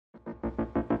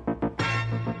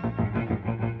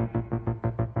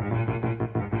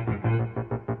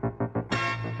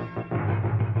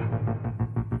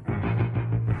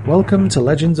Welcome to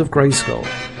Legends of Grayskull,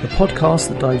 the podcast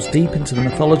that dives deep into the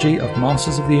mythology of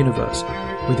Masters of the Universe,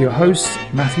 with your hosts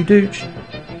Matthew Dooch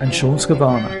and Sean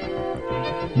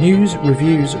Scavana. News,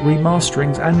 reviews,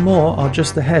 remasterings and more are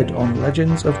just ahead on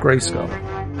Legends of Grayskull.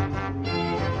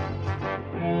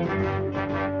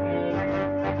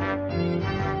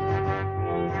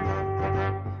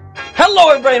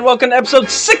 Hello everybody and welcome to episode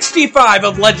 65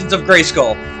 of Legends of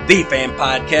Grayskull, the fan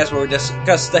podcast where we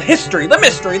discuss the history, the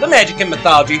mystery, the magic and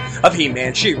mythology of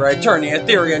He-Man, She-Ra, Eternia,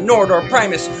 Etheria, Nordor,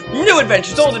 Primus, new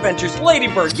adventures, old adventures,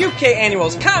 Ladybird, UK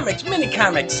annuals, comics,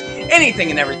 mini-comics, anything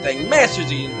and everything, Masters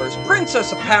of the Universe,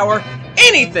 Princess of Power,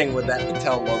 anything with that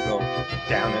Mattel logo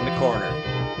down in the corner.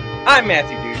 I'm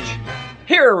Matthew Dooch.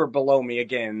 Here below me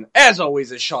again, as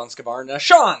always, is Sean Scavana.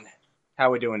 Sean, how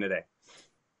are we doing today?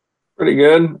 Pretty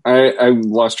good. I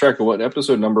lost track of what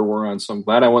episode number we're on, so I'm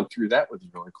glad I went through that with you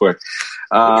really quick.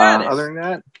 Other than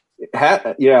that,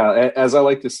 as I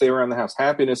like to say around the house,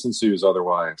 happiness ensues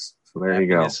otherwise. So there you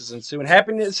go.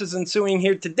 Happiness is ensuing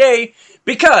here today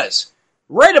because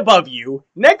right above you,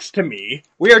 next to me,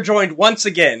 we are joined once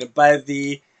again by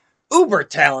the uber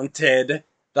talented,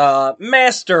 the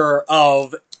master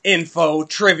of info,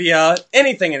 trivia,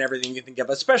 anything and everything you think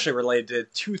of, especially related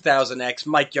to 2000X,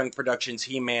 Mike Young Productions,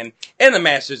 He-Man, and the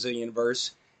Masters of the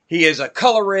Universe. He is a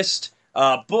colorist,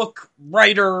 book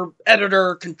writer,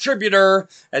 editor, contributor,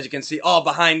 as you can see all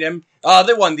behind him.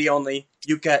 The one, the only,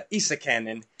 Yuka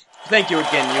Isakanen. Thank you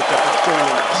again, Yuka, for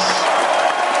joining us.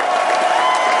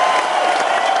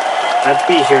 Glad to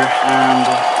be here, and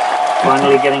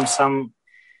finally getting some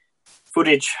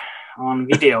footage on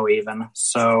video even,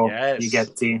 so yes. You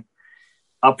get the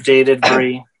updated,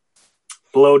 very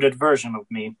bloated version of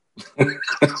me.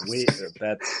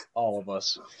 That's all of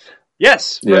us.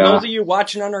 Yes, for those of you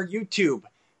watching on our YouTube,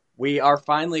 we are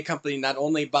finally accompanied not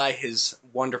only by his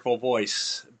wonderful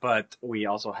voice, but we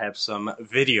also have some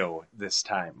video this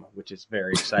time, which is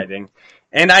very exciting.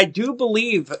 And I do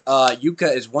believe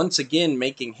Yuka is once again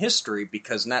making history,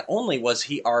 because not only was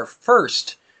he our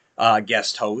first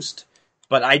guest host,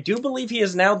 but I do believe he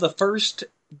is now the first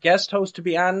guest host to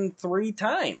be on 3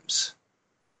 times.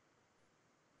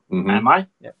 Mm-hmm. Am I?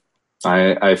 Yeah.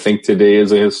 I think today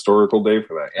is a historical day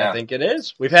for that. Yeah. I think it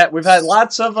is. We've had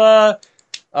lots of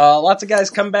guys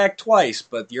come back twice,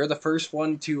 but you're the first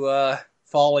one to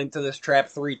fall into this trap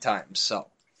 3 times. So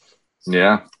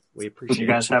yeah, we appreciate. You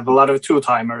guys have a lot of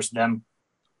 2-timers then.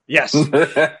 Yes.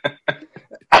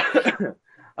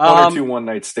 One or 2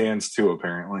 one-night stands, too,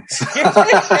 apparently.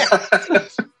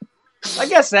 I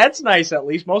guess that's nice, at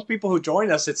least. Most people who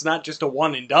join us, it's not just a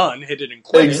one and done, hit it and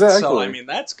quit it. So, I mean,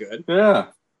 that's good. Yeah.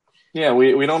 Yeah,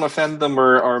 we don't offend them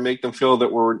or make them feel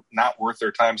that we're not worth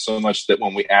their time so much that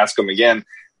when we ask them again,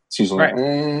 it's usually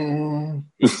like,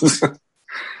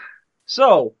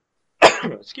 So,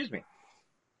 excuse me.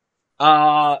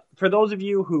 For those of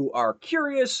you who are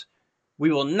curious,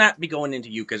 we will not be going into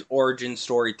Yuka's origin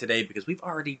story today because we've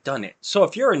already done it. So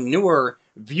if you're a newer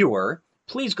viewer,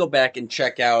 please go back and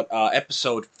check out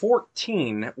episode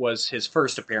 14 was his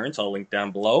first appearance. I'll link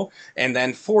down below. And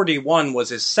then 41 was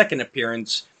his second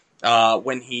appearance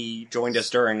when he joined us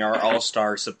during our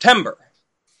All-Star September.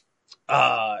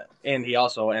 And he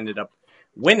also ended up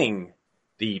winning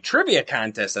the trivia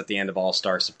contest at the end of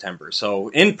All-Star September. So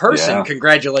in person,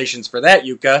 Congratulations for that,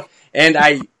 Yuka. And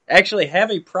I actually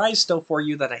have a prize still for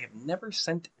you that I have never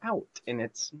sent out, and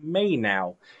it's May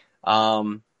now.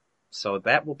 So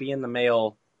that will be in the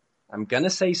mail, I'm going to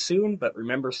say soon, but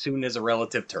remember, soon is a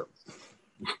relative term.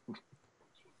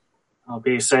 I'll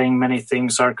be saying many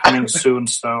things are coming soon,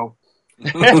 so...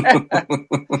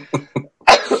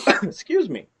 Excuse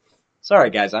me.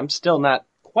 Sorry, guys, I'm still not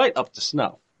quite up to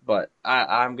snuff, but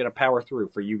I'm going to power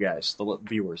through for you guys, the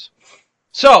viewers.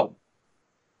 So...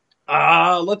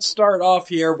 let's start off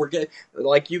here.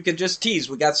 Like you could just tease,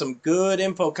 we got some good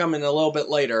info coming a little bit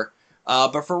later.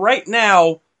 But for right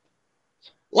now,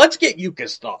 let's get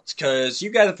Yuka's thoughts, because you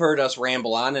guys have heard us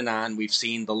ramble on and on. We've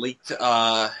seen the leaked,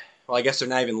 well, I guess they're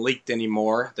not even leaked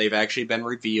anymore. They've actually been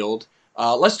revealed.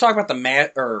 Let's talk about the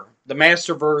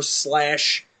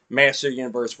Masterverse / Master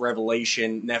Universe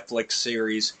Revelation Netflix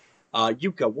series.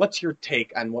 Yuka, what's your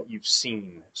take on what you've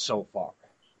seen so far?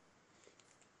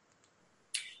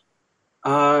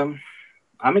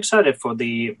 I'm excited for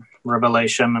the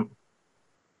Revelation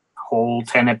whole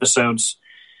 10 episodes.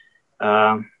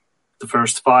 The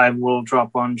first 5 will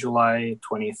drop on July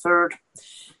 23rd,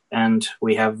 and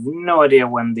we have no idea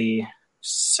when the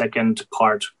second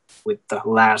part with the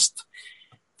last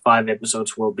 5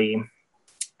 episodes will be.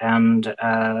 And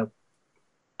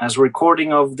as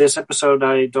recording of this episode,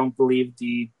 I don't believe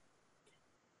the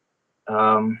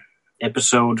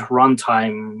episode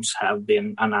runtimes have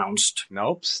been announced.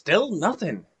 Nope, still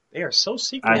nothing. They are so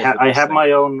secretive. I have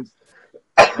my own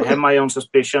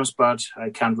suspicions, but I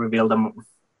can't reveal them.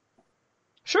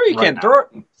 Sure, you can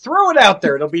throw it out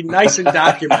there. It'll be nice and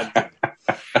documented.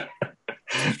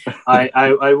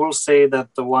 I will say that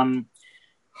the one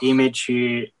image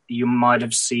you might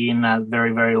have seen a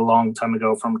very, very long time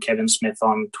ago from Kevin Smith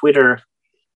on Twitter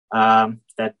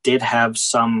that did have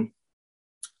some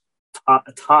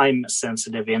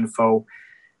time-sensitive info.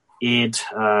 It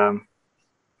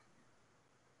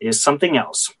is something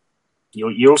else.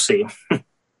 You'll see.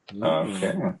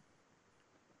 Okay.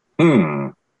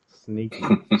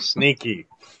 Sneaky.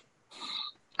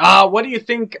 What do you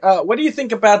think? What do you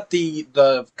think about the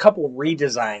couple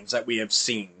redesigns that we have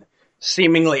seen?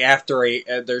 Seemingly after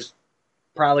there's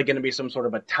probably going to be some sort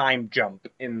of a time jump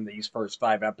in these first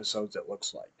 5 episodes. It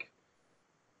looks like.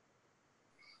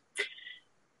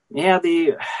 Yeah,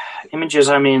 the images.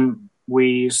 I mean,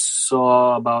 we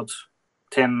saw about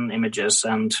 10 images,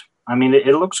 and I mean,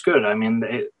 it looks good. I mean,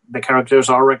 the characters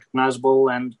are recognizable,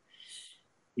 and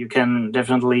you can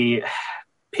definitely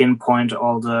pinpoint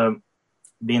all the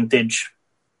vintage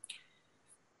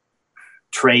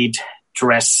trade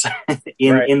dress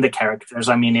in the characters.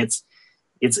 I mean, it's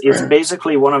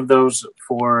basically one of those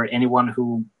for anyone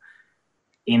who,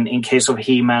 in case of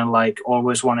He-Man, like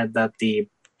always wanted that the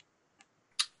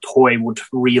toy would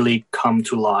really come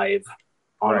to life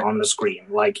on the screen.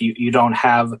 Like you don't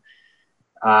have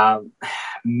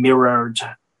mirrored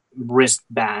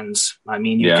wristbands. I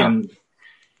mean, you can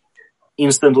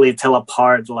instantly tell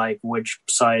apart like which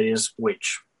side is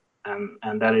which,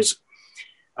 and that is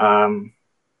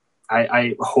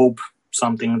I hope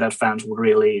something that fans would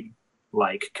really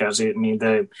like, because I mean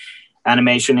the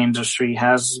animation industry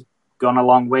has gone a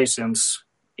long way since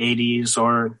 80s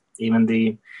or even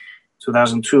the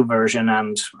 2002 version,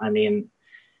 and I mean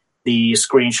the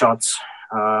screenshots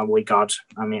we got,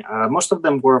 I mean most of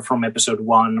them were from episode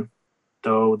 1,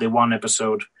 though the one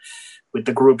episode with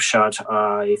the group shot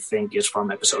I think is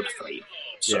from episode 3.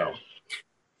 So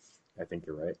I think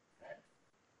you're right.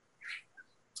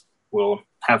 We'll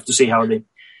have to see how the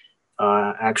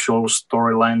actual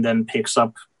storyline then picks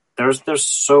up. There's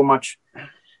so much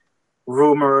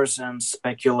rumors and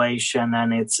speculation,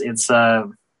 and it's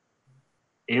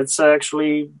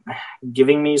actually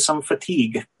giving me some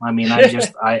fatigue. I mean,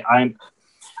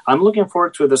 I'm looking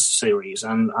forward to this series,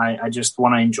 and I just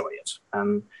want to enjoy it.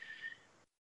 And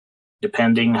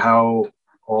depending how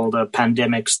all the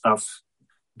pandemic stuff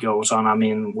goes on, I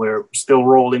mean, we're still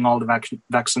rolling all the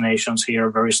vaccinations here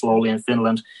very slowly in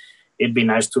Finland. It'd be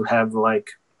nice to have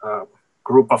like a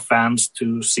group of fans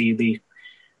to see the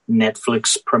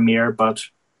Netflix premiere, but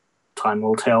time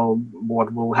will tell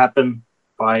what will happen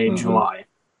by July.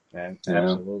 And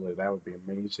absolutely, that would be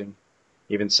amazing.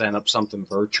 Even set up something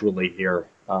virtually here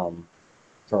for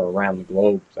around the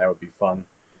globe. That would be fun.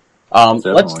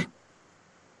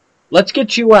 Let's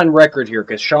get you on record here,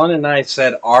 because Sean and I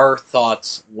said our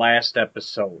thoughts last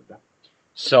episode.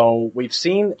 So we've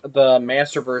seen the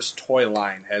Masterverse toy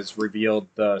line has revealed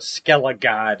the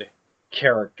Skelegod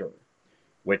character,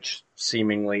 which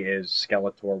seemingly is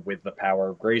Skeletor with the power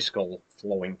of Grayskull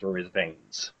flowing through his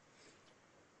veins.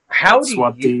 That's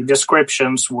what the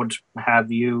descriptions would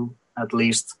have you, at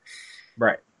least.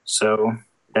 Right. So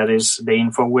that is the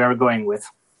info we are going with.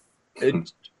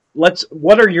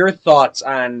 What are your thoughts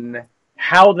on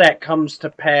how that comes to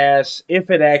pass, if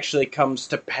it actually comes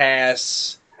to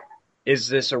pass? Is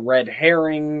this a red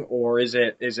herring, or is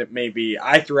it maybe,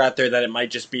 I threw out there that it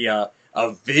might just be a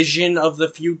vision of the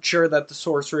future that the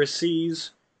sorceress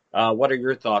sees? What are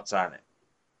your thoughts on it?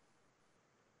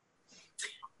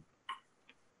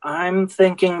 I'm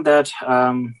thinking that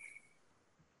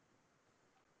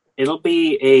it'll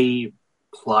be a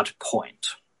plot point,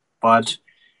 but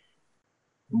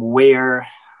where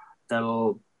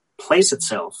that'll place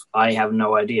itself, I have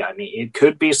no idea. I mean, it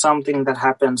could be something that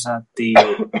happens at the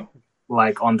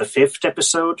like on the 5th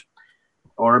episode,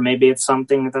 or maybe it's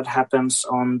something that happens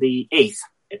on the 8th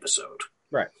episode.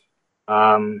 Right.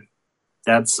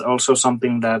 That's also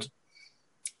something that,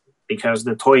 because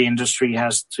the toy industry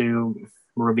has to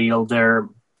reveal their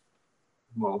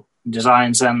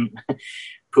designs and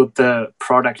put the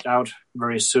product out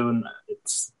very soon.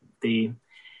 It's the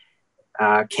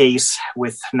case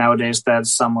with nowadays that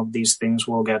some of these things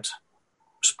will get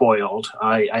spoiled.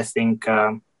 I think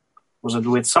was it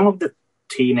with some of the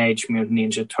Teenage Mutant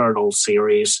Ninja Turtles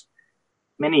series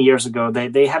many years ago,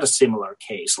 they had a similar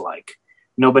case. Like,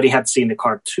 nobody had seen the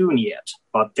cartoon yet,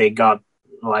 but they got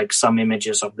like some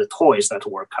images of the toys that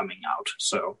were coming out.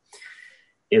 So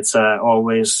it's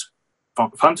always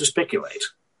fun to speculate.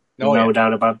 no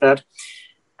doubt about that.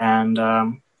 And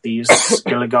the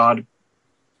Skellige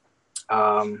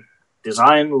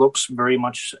design looks very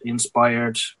much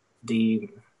inspired the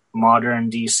modern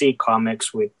DC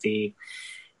comics with the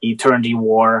Eternity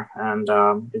War, and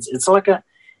it's like a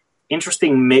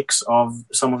interesting mix of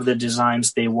some of the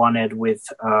designs they wanted with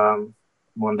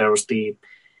when there was the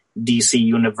DC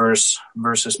Universe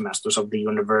versus Masters of the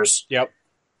Universe. Yep.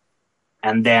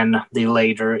 And then the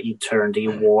later Eternity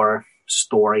War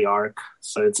story arc.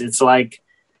 So it's like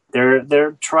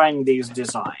they're trying these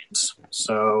designs.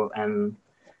 So, and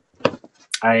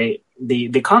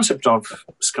the concept of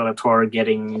Skeletor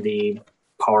getting the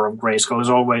power of Grayskull is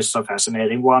always a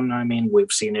fascinating one. I mean,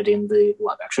 we've seen it in the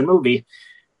live action movie,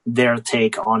 their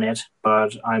take on it,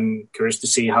 but I'm curious to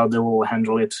see how they will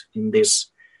handle it in this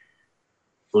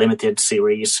limited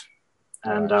series.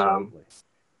 And on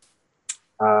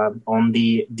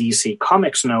the DC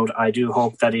Comics note, I do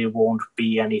hope that it won't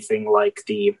be anything like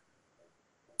the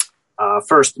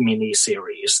first mini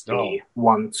series, the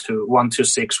 1 to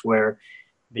 6, where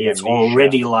it's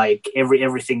already like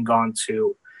everything gone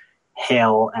to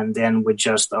hell, and then we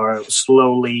just are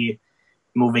slowly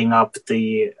moving up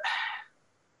the.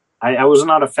 I was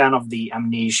not a fan of the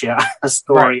Amnesia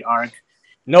story arc.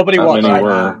 Nobody was.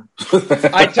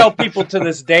 I tell people to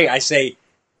this day, I say,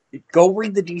 go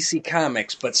read the DC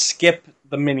Comics, but skip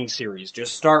the miniseries.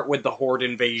 Just start with the Horde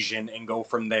invasion and go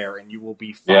from there, and you will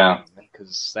be fine. Yeah.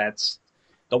 Because that's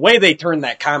the way they turn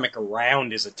that comic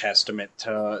around is a testament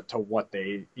to what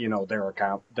they,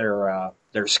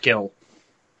 their skill.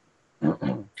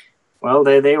 Well,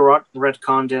 they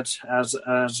retconned it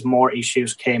as more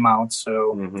issues came out.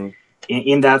 So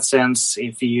in that sense,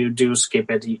 if you do skip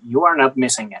it, you are not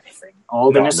missing anything.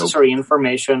 All the necessary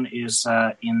information is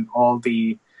in all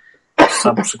the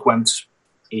subsequent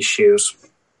issues.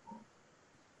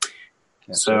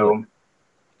 So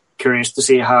curious to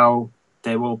see how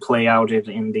they will play out it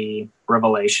in the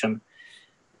Revelation.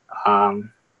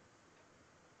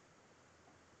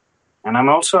 And I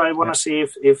want to see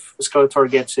if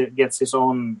Skeletor gets his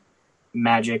own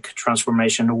magic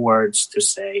transformation words to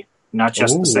say, not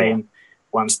just the same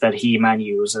ones that He-Man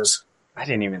uses. I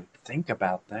didn't even think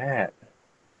about that.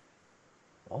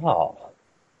 Oh.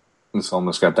 It's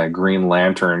almost got that Green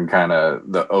Lantern kind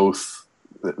of the oath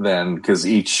then, because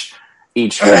each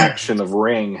faction of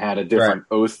Ring had a different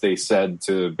oath they said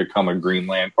to become a Green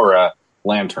Lantern or a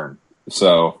Lantern.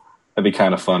 So that'd be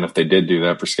kind of fun if they did do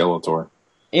that for Skeletor.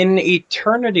 In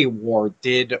Eternity War,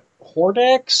 did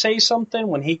Hordak say something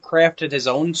when he crafted his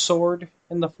own sword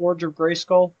in the Forge of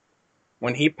Grayskull?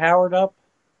 When he powered up?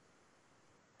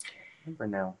 I remember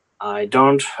now. I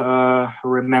don't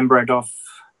remember it off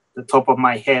the top of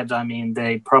my head. I mean,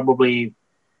 they probably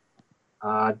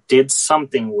did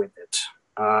something with it.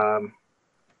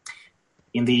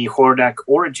 In the Hordak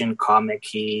Origin comic,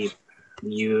 he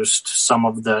used some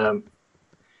of the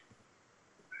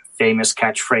famous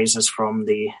catchphrases from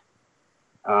the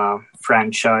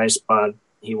franchise, but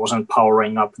he wasn't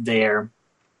powering up there.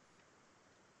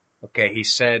 Okay, he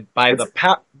said, by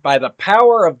the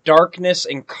power of darkness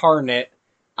incarnate,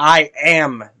 I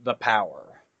am the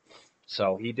power.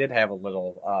 So he did have a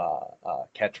little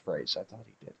catchphrase. I thought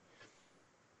he did.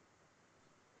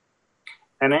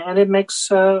 And it makes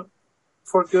for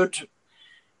good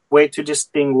way to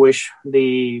distinguish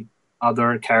the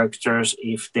other characters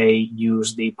if they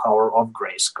use the power of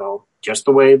Grayskull. Just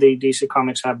the way the DC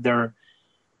Comics have their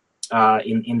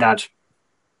in that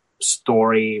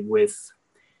story with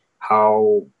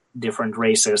how different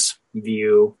races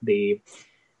view the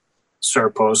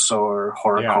Serpos or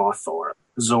Horkoth or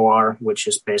Zoar, which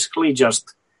is basically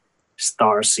just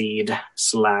Starseed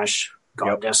 /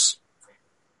 goddess.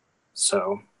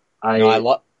 So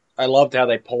I loved how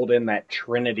they pulled in that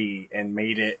Trinity and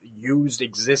made it used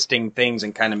existing things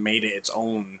and kind of made it its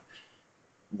own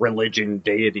religion,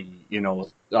 deity,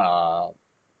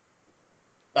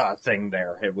 thing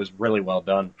there. It was really well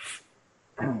done.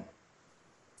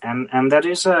 And that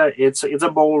is it's a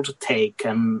bold take,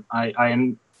 and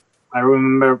I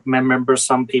remember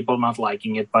some people not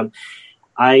liking it, but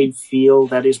I feel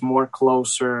that is more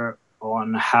closer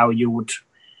on how you would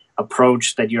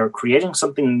approach that you're creating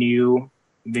something new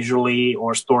visually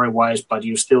or story-wise, but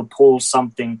you still pull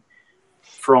something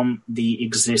from the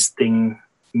existing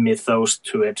mythos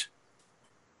to it.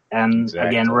 And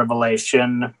again,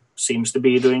 Revelation seems to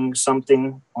be doing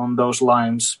something on those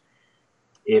lines.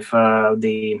 If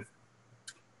the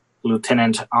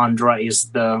Lieutenant Andra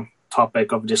is the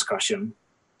topic of discussion,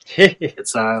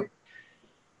 it's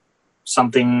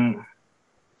something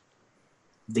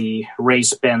the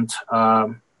race spent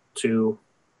to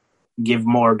give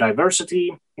more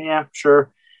diversity. Yeah, sure.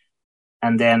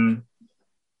 and then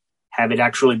have it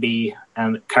actually be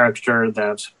a character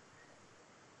that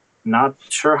not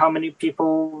sure how many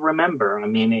people remember. I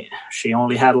mean, she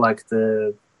only had like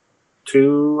the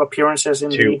 2 appearances in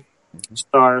the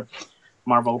Star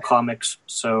Marvel comics,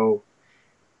 so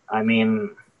I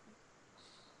mean,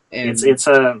 it's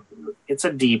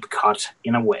a deep cut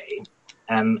in a way,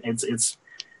 and it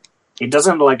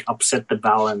doesn't like upset the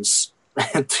balance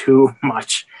too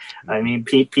much. I mean,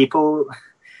 people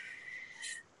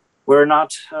were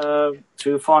not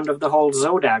too fond of the whole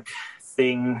Zodak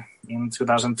thing in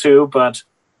 2002, but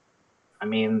I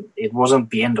mean, it wasn't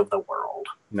the end of the world.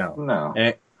 No.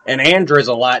 And Andra's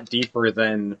a lot deeper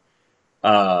than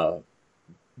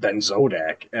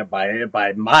Zodak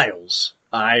by miles.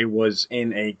 I was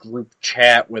in a group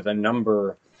chat with a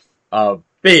number of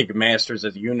big Masters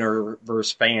of the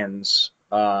Universe fans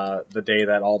the day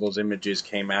that all those images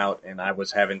came out, and I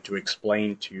was having to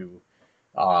explain to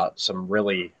some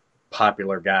really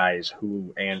popular guys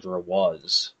who Andra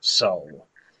was. So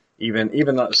even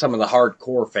some of the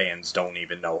hardcore fans don't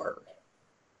even know her.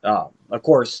 Of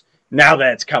course, now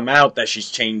that it's come out that she's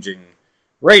changing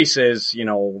races,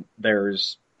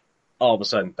 there's all of a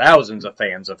sudden thousands of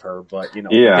fans of her, but the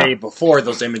day before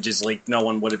those images leaked, no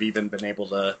one would have even been able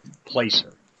to place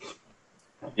her.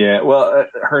 Yeah, well,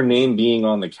 her name being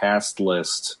on the cast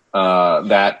list,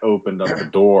 that opened up the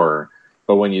door.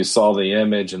 But when you saw the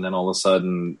image and then all of a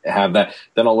sudden have that,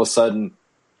 then all of a sudden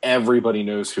everybody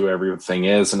knows who everything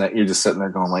is, and that you're just sitting there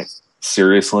going like,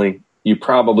 seriously? You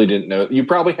probably didn't know. You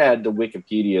probably had to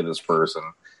Wikipedia this person.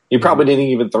 You probably didn't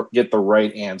even get the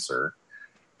right answer.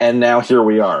 And now here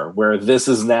we are, where this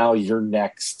is now your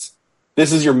next.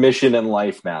 This is your mission in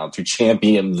life now, to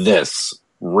champion this.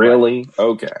 Really?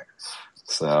 Okay.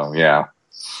 So, yeah.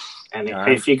 And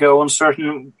if you go on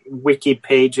certain wiki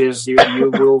pages, you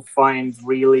will find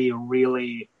really,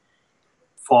 really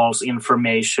false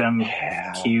information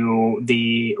to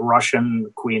the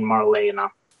Russian Queen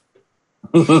Marlena.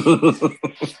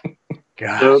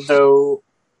 God. Though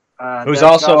who's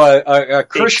also a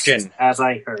Christian, as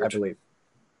I heard, I believe,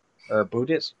 or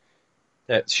Buddhist.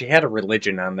 That she had a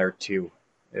religion on there too.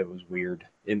 It was weird.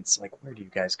 It's like, where do you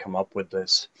guys come up with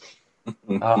this?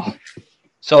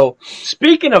 So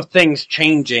speaking of things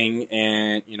changing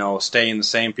and staying the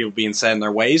same, people being set in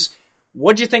their ways,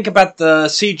 what do you think about the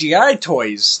CGI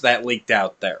toys that leaked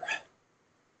out there?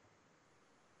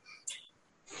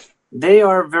 They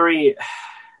are very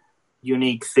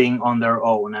unique thing on their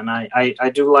own, and I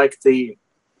do like the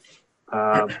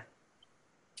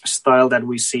style that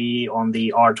we see on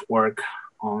the artwork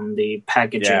on the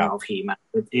packaging of He-Man.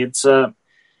 It's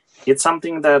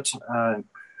something that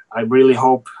I really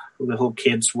hope little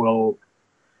kids will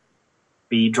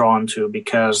be drawn to,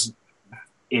 because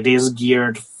it is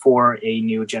geared for a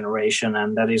new generation,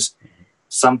 and that is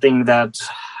something that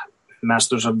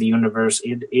Masters of the Universe,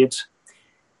 it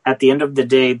at the end of the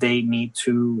day, they need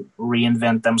to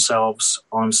reinvent themselves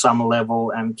on some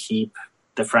level and keep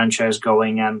the franchise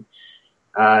going. And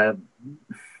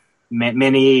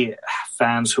many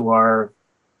fans who are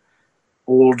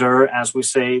older, as we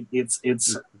say,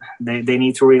 they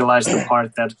need to realize the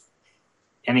part that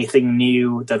anything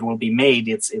new that will be made,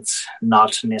 it's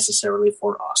not necessarily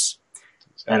for us.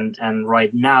 And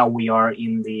right now we are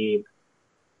in the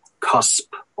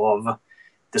cusp of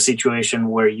the situation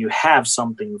where you have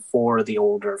something for the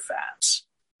older fans,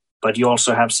 but you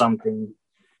also have something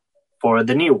for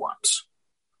the new ones.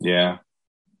 Yeah.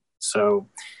 So,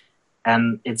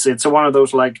 and it's one of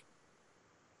those, like,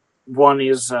 one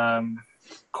is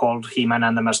called He-Man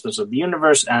and the Masters of the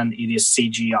Universe, and it is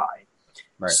CGI.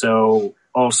 Right. So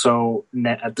also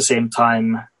at the same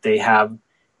time they have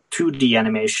 2D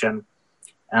animation,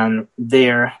 and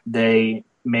there they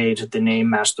made the name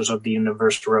Masters of the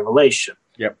Universe Revelation.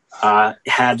 Yep.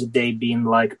 Had they been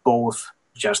like both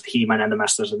just He-Man and the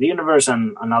Masters of the Universe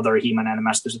and another He-Man and the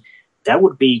Masters, that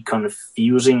would be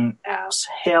confusing as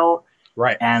hell.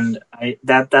 Right. And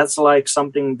that's like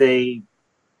something they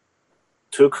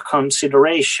took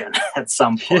consideration at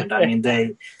some point. I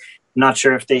mean, not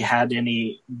sure if they had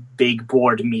any big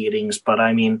board meetings, but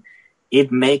I mean,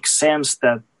 it makes sense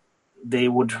that they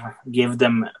would give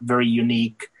them very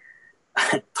unique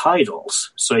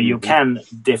titles, so you can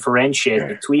differentiate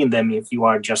between them if you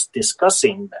are just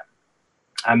discussing them.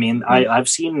 I mean, I've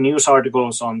seen news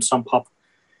articles on some Pop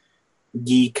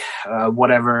Geek,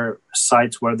 whatever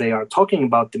sites, where they are talking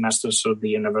about the Masters of the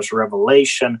Universe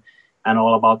Revelation and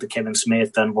all about the Kevin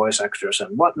Smith and voice actors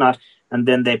and whatnot, and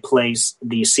then they place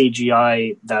the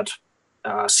CGI that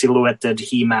silhouetted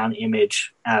He-Man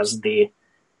image as the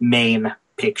main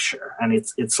picture, and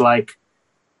it's like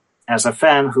as a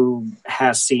fan who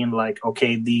has seen like,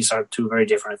 okay, these are two very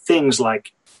different things,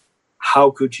 like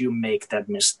how could you make that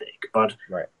mistake? But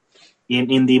right.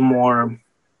 in the more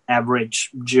average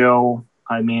Joe,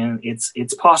 I mean,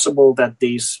 it's possible that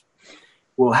these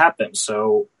will happen.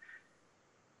 So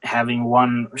having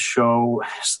one show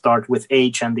start with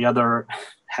H and the other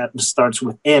starts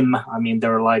with M, I mean,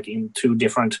 they're like in two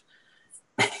different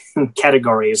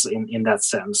categories in that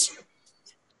sense.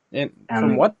 And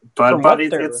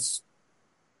it's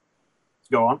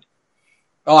go on.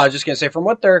 Oh, I was just gonna say from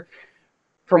what they're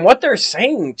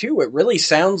saying too, it really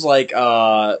sounds like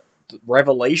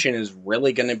Revelation is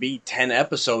really going to be 10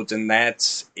 episodes, and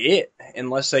that's it.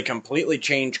 Unless they completely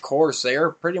change course, they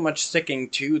are pretty much sticking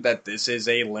to that this is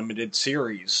a limited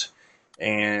series.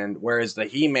 And whereas the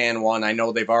He-Man one, I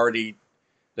know there's already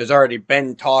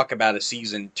been talk about a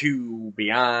season 2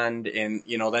 beyond, and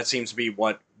that seems to be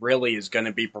what really is going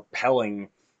to be propelling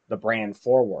the brand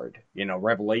forward.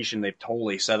 Revelation they've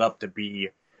totally set up to be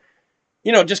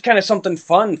just kind of something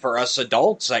fun for us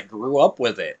adults that grew up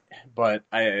with it. But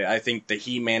I think the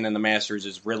He-Man and the Masters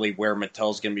is really where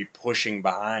Mattel's going to be pushing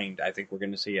behind. I think we're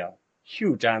going to see a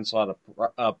huge onslaught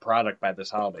of product by this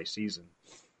holiday season.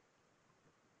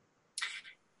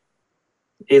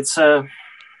 It'll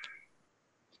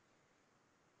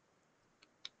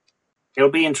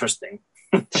be interesting.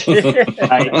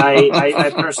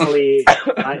 I personally,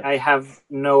 I have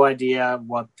no idea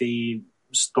what the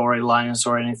storylines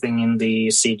or anything in the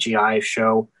CGI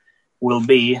show will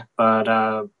be,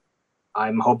 but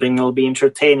I'm hoping it'll be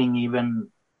entertaining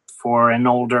even for an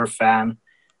older fan,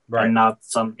 right, and not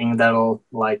something that'll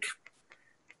like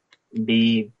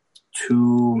be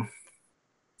too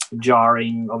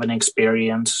jarring of an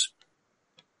experience.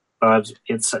 But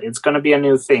it's going to be a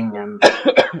new thing, and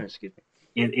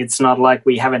it's not like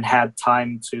we haven't had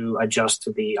time to adjust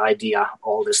to the idea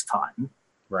all this time.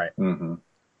 Right. Mm-hmm.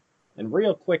 And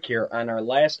real quick here, on our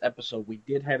last episode, we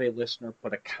did have a listener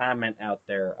put a comment out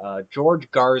there. George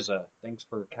Garza, thanks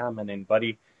for commenting,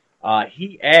 buddy.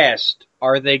 He asked,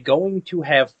 are they going to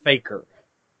have Faker?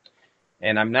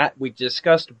 And we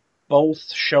discussed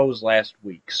both shows last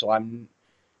week, so I'm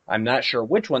not sure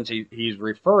which ones he's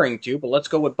referring to, but let's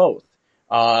go with both.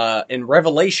 In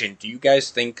Revelation, do you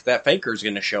guys think that Faker's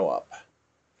going to show up?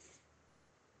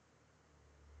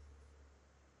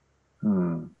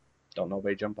 Don't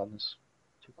nobody jump on this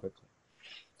too quickly.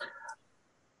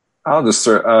 I'll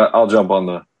jump on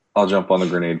the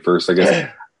grenade first, I guess.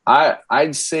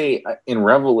 I'd say in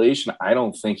Revelation, I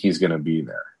don't think he's going to be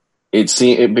there.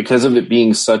 Because of it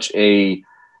being such a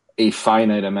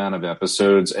finite amount of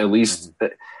episodes. At least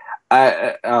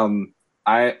I've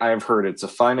heard it's a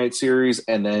finite series,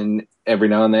 and then every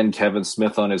now and then Kevin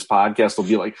Smith on his podcast will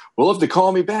be like, "Well, if they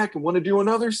call me back and want to do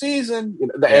another season,"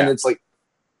 and it's like,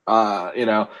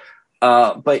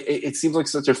 but it seems like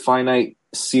such a finite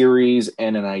series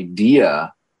and an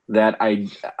idea that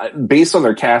based on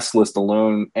their cast list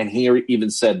alone, and he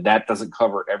even said that doesn't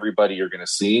cover everybody you're going to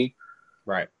see.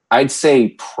 Right. I'd say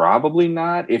probably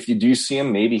not. If you do see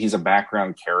him, maybe he's a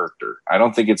background character. I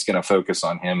don't think it's going to focus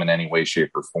on him in any way,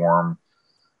 shape, or form.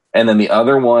 And then the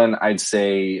other one, I'd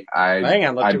say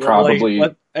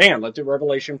let's do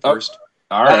Revelation first.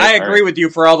 All right, I agree with you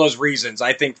for all those reasons.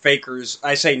 I think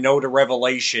I say no to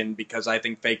Revelation because I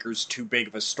think Faker's too big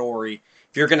of a story.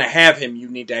 If you're going to have him, you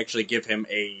need to actually give him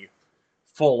a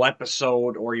full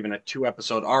episode or even a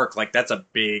 2-episode arc. Like, that's a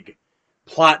big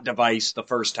plot device the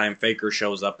first time Faker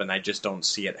shows up, and I just don't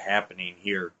see it happening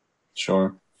here.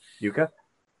 Sure. Yuka?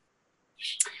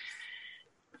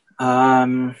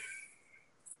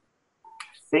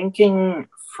 Thinking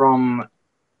from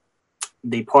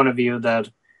the point of view that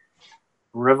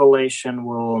Revelation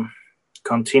will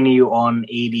continue on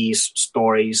 80s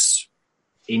stories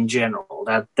in general.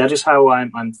 That is how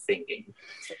I'm thinking.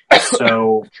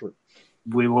 So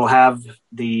we will have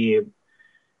the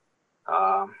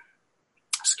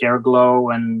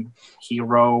Scareglow and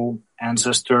Hero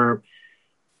ancestor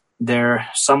there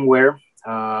somewhere.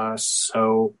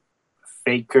 So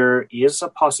Faker is a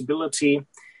possibility,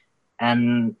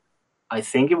 and I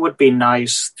think it would be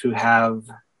nice to have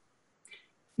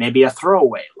maybe a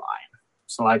throwaway line.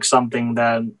 So like something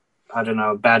that, I don't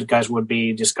know, bad guys would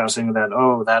be discussing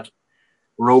that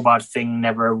robot thing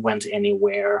never went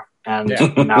anywhere. And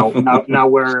now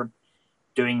we're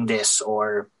doing this,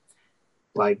 or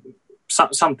like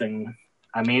something.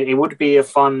 I mean, it would be a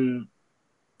fun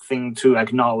thing to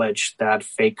acknowledge that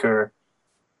Faker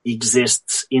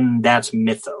exists in that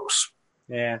mythos.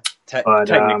 Yeah,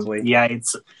 technically.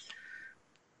 It's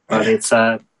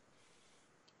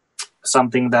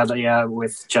something that,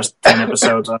 with just 10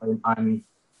 episodes, I'm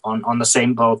on the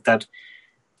same boat that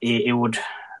it would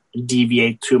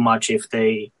deviate too much if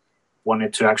they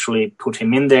wanted to actually put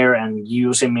him in there and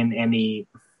use him in any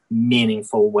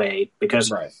meaningful way,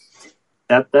 because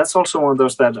that's also one of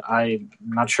those that I'm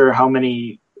not sure how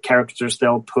many characters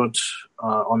they'll put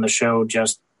on the show,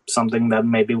 just something that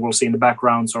maybe we'll see in the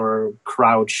backgrounds or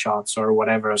crowd shots or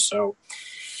whatever. So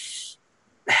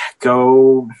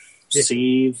go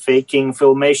see faking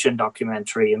filmation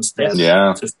documentary instead.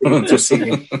 Yeah. To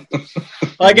see.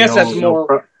 I guess that's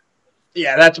more.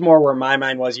 Yeah, that's more where my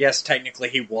mind was. Yes, technically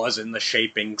he was in the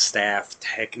shaping staff,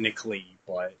 technically,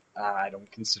 but I don't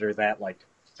consider that like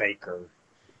faker,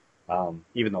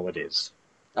 even though it is.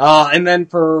 And then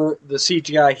for the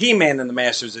CGI He-Man and the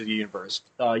Masters of the Universe,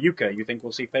 Yuka, you think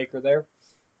we'll see Faker there?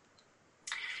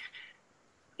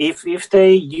 If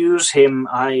they use him,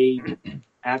 I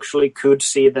actually could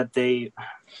see that they,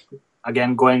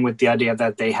 again, going with the idea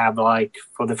that they have, like,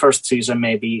 for the first season,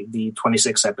 maybe the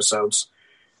 26 episodes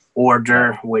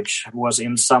order, which was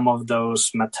in some of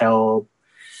those Mattel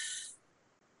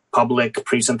public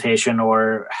presentation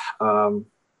or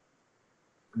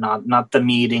not the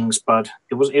meetings, but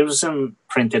it was in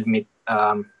printed media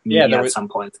at some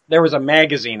point. There was a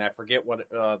magazine, I forget what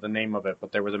the name of it,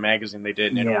 but there was a magazine they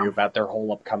did an interview about their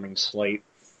whole upcoming slate.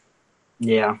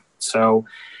 Yeah, so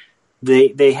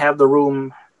they have the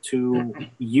room to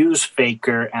use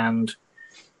Faker, and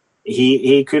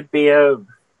he could be a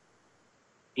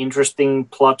interesting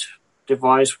plot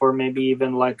device for maybe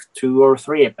even like 2 or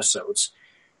 3 episodes.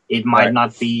 It might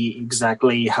not be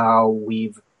exactly how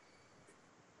we've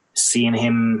seen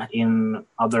him in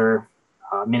other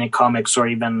mini comics or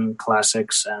even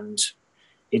classics, and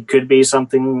it could be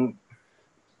something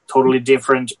totally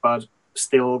different, but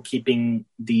still keeping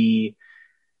the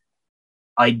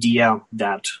idea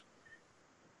that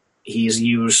he's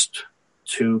used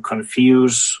to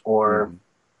confuse or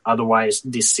otherwise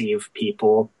deceive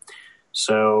people.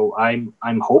 So I'm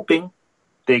hoping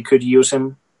they could use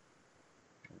him.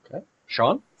 Okay,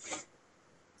 Sean?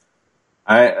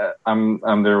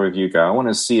 I'm there with you, guy. I want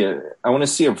to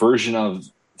see a version of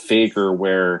Faker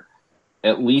where,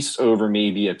 at least over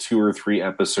maybe a 2 or 3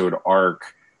 episode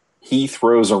arc, he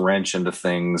throws a wrench into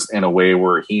things in a way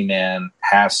where He-Man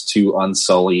has to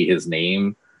unsully his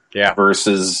name,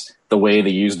 versus the way they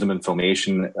used him in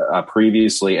Filmation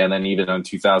previously, and then even on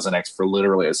 2000X for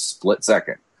literally a split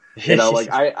second. You know,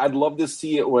 like I'd love to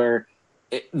see it where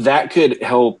that could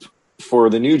help for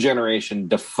the new generation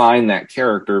define that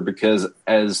character, because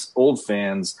as old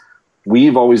fans,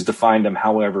 we've always defined him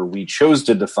however we chose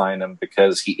to define him,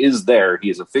 because he is there, he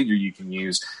is a figure you can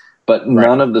use, but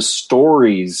none of the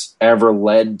stories ever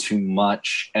led to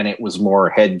much, and it was more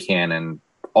headcanon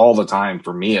all the time,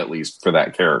 for me at least, for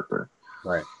that character.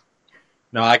 Right.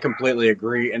 No, I completely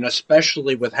agree, and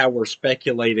especially with how we're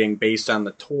speculating based on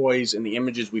the toys and the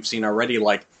images we've seen already,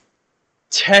 like,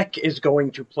 tech is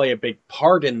going to play a big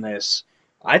part in this.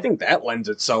 I think that lends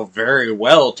itself very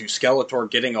well to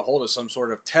Skeletor getting a hold of some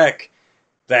sort of tech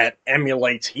that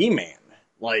emulates He-Man.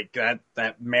 Like,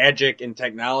 that magic and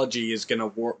technology is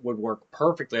would work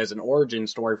perfectly as an origin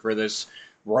story for this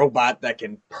robot that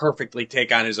can perfectly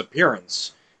take on his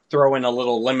appearance. Throw in a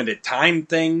little limited time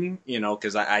thing, you know,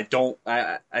 because I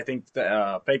think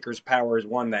Faker's power is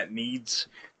one that needs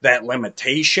that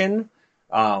limitation.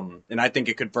 And I think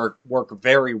it could work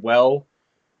very well.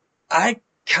 I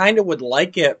kind of would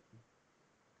like it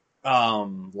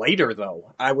later,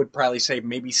 though. I would probably say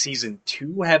maybe season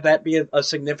 2, have that be a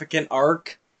significant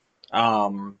arc.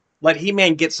 Let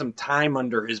He-Man get some time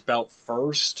under his belt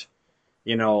first.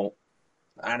 You know,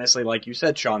 honestly, like you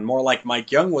said, Sean, more like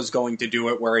Mike Young was going to do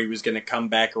it, where he was going to come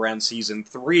back around season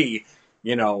 3,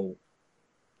 you know,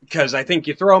 because I think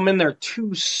you throw him in there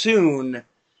too soon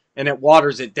and it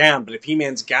waters it down. But if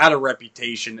He-Man's got a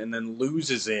reputation and then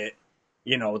loses it,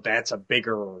 you know, that's a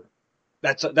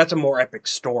more epic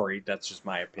story. That's just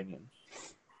my opinion.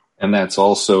 And that's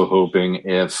also hoping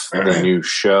if the new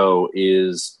show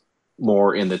is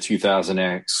more in the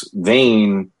 2000X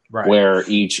vein, where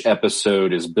each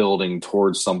episode is building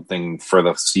towards something for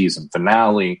the season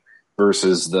finale,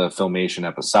 versus the Filmation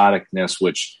episodicness,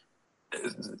 which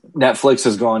Netflix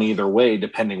has gone either way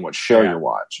depending what show you're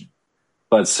watching.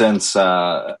 But since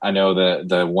I know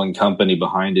the one company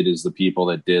behind it is the people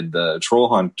that did the Troll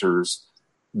Hunters,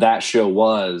 that show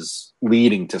was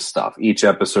leading to stuff. Each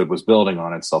episode was building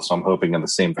on itself, so I'm hoping in the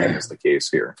same thing is the case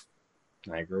here.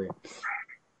 I agree.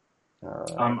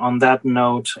 On that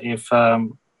note, if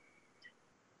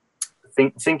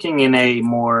thinking in a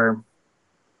more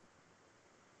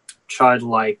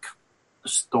childlike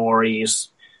stories,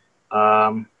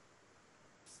 the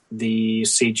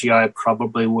CGI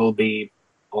probably will be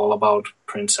all about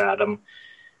Prince Adam.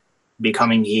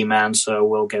 becoming He-Man, so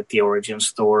we'll get the origin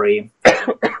story.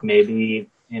 Maybe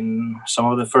in some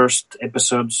of the first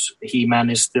episodes, He-Man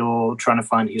is still trying to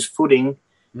find his footing,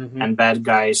 and bad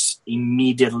guys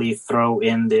immediately throw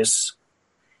in this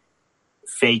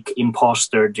fake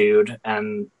imposter dude,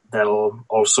 and that'll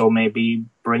also maybe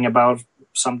bring about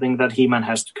something that He-Man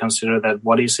has to consider, that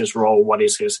what is his role, what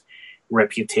is his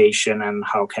reputation, and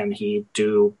how can he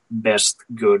do best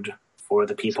good for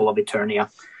the people of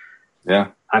Eternia.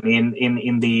 Yeah. I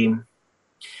mean,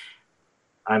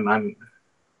 I'm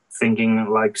thinking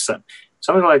like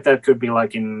something like that could be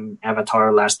like in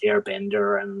Avatar: Last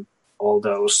Airbender and all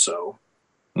those. So,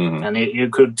 and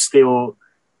it could still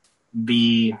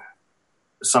be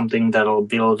something that'll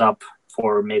build up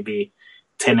for maybe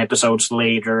 10 episodes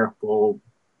later. We'll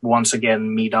once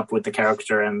again meet up with the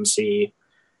character and see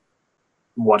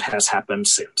what has happened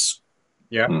since.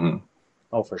 Yeah.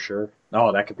 Oh, for sure.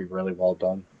 Oh, that could be really well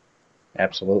done.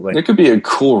 Absolutely. It could be a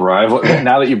cool rival.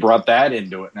 Now that you brought that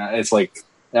into it, now it's like,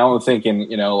 now I'm thinking,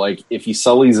 like if he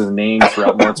sullies his name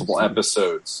throughout multiple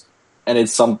episodes, and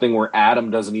it's something where Adam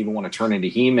doesn't even want to turn into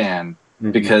He-Man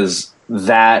because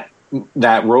that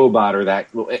robot or that,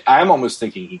 I'm almost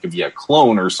thinking he could be a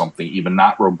clone or something, even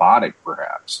not robotic,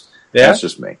 perhaps. Yeah. That's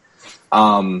just me.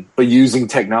 But using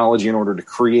technology in order to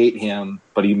create him,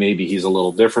 but he's a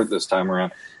little different this time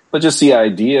around. But just the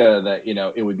idea that,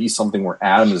 it would be something where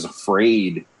Adam is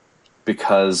afraid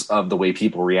because of the way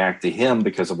people react to him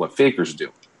because of what fakers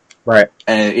do. Right.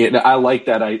 And I like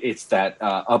that. It's that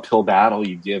uphill battle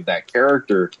you give that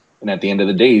character. And at the end of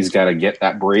the day, he's got to get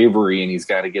that bravery and he's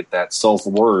got to get that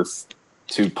self-worth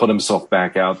to put himself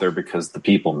back out there because the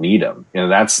people need him.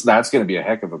 That's going to be a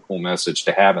heck of a cool message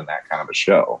to have in that kind of a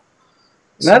show.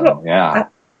 So, I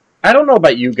don't know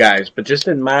about you guys, but just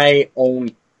in my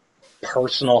own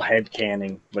personal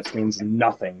headcanon, which means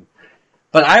nothing,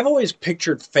 but I've always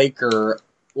pictured Faker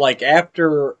like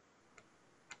after.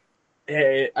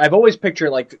 I've always pictured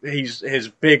like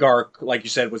his big arc, like you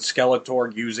said, with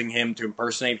Skeletor using him to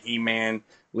impersonate He-Man,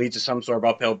 leads to some sort of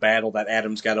uphill battle that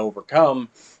Adam's got to overcome.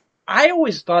 I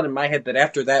always thought in my head that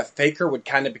after that, Faker would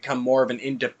kind of become more of an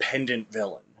independent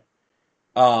villain.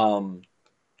 And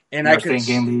you're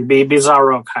thinking the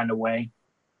Bizarro kind of way.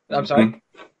 I'm sorry?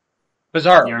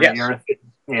 Bizarro,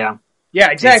 yes. Yeah,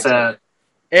 exactly.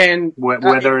 And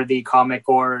whether the comic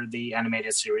or the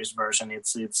animated series version,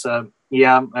 he's got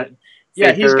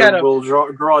we'll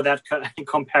draw that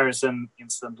comparison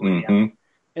instantly.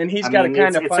 And he's got to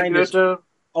kind of find his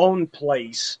own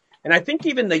place. And I think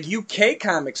even the UK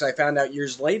comics, I found out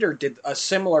years later, did a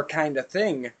similar kind of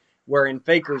thing, where in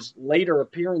Faker's later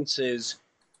appearances,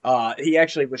 he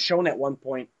actually was shown at one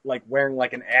point like wearing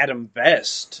like an Adam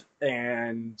vest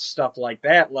and stuff like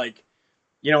that. Like,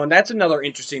 and that's another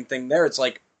interesting thing there. It's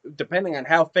like, depending on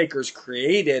how Faker's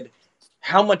created,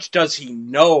 how much does he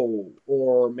know?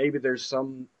 Or maybe there's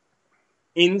some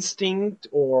instinct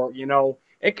or,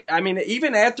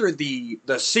 even after the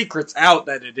secret's out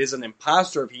that it is an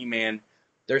imposter of He-Man,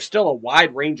 there's still a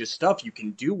wide range of stuff you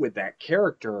can do with that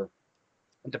character,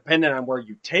 depending on where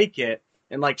you take it.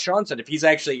 And like Sean said, if he's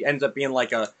actually ends up being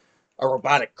like a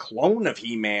robotic clone of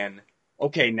He-Man,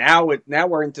 okay, now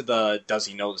we're into does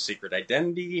he know the secret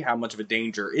identity? How much of a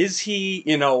danger is he?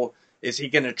 Is he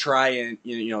going to try and,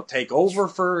 take over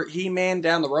for He-Man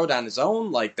down the road on his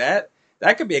own like that?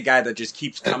 That could be a guy that just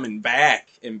keeps coming back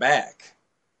and back.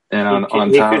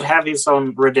 And he could have his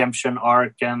own redemption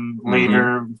arc, and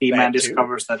later He-Man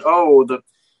discovers that,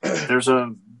 there's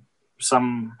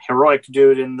some heroic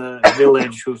dude in the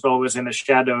village who's always in the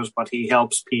shadows, but he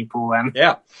helps people. And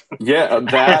that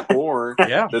or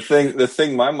the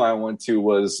thing my mind went to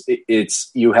was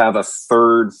it's you have a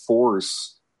third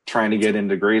force trying to get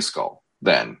into Grayskull.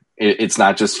 Then it's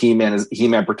not just He-Man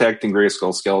protecting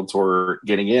Grayskull, Skeletor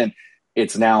getting in.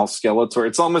 It's now Skeletor.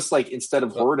 It's almost like instead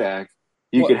of Hordak,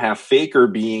 you could have Faker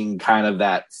being kind of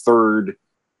that third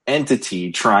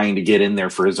entity trying to get in there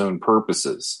for his own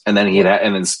purposes, and then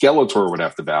and then Skeletor would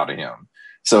have to bow to him.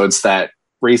 So it's that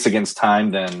race against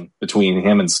time then between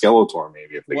him and Skeletor,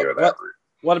 maybe if they go that route.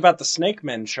 What about the Snake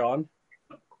Men, Sean?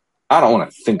 I don't want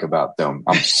to think about them.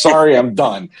 I'm sorry, I'm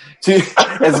done.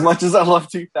 As much as I love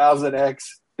 2000X,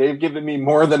 they've given me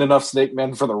more than enough Snake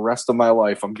Men for the rest of my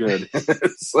life. I'm good.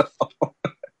 So,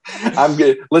 I'm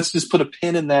good. Let's just put a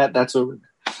pin in that. That's over.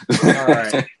 All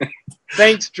right.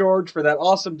 Thanks, George, for that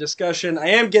awesome discussion.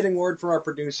 I am getting word from our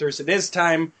producers. It is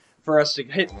time for us to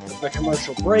hit the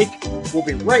commercial break. We'll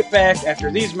be right back after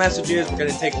these messages. We're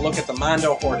going to take a look at the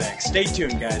Mondo Hordak. Stay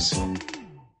tuned, guys.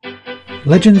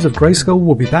 Legends of Grayskull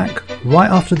will be back right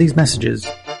after these messages.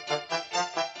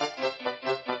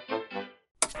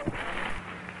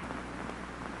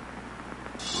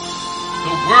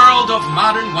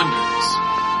 Modern Wonders,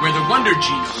 where the Wonder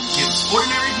Genome gives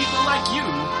ordinary people like you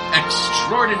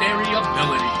extraordinary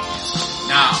abilities.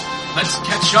 Now, let's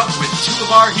catch up with two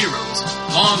of our heroes,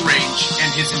 Long Range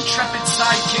and his intrepid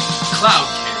sidekick, Cloud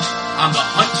Kid, on the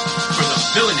hunt for the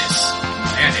villainous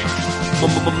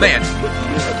Man.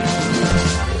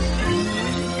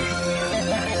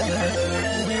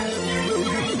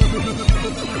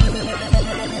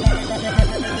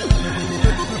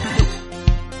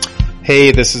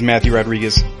 Hey, this is Matthew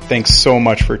Rodriguez. Thanks so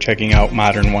much for checking out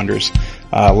Modern Wonders,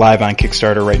 live on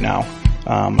Kickstarter right now.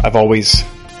 I've always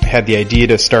had the idea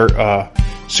to start a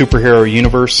superhero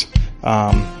universe,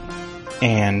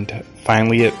 and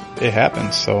finally it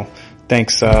happens. So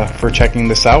thanks for checking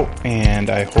this out, and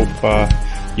I hope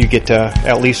you get to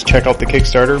at least check out the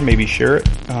Kickstarter, maybe share it,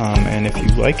 and if you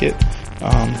like it,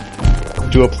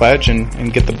 do a pledge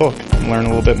and get the book and learn a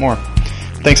little bit more.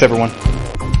 Thanks, everyone.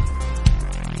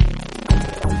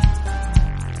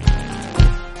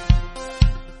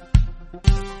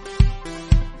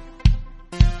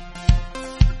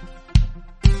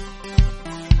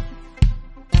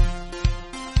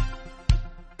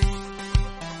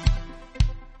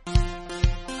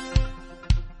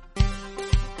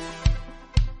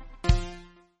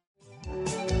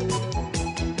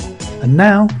 And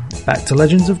now, back to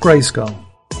Legends of Grayskull.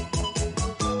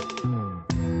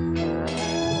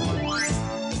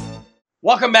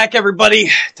 Welcome back,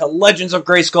 everybody, to Legends of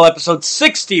Grayskull, episode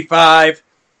 65.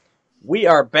 We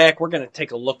are back. We're going to take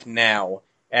a look now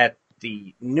at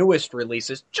the newest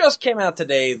releases. Just came out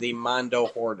today, the Mondo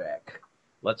Hordak.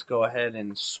 Let's go ahead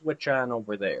and switch on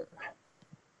over there.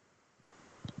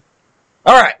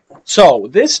 Alright, so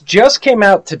this just came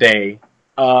out today.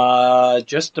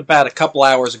 Just about a couple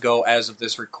hours ago as of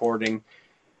this recording.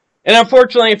 And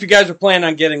unfortunately, if you guys are planning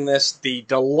on getting this, the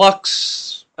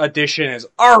deluxe edition is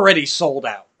already sold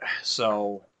out.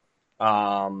 So,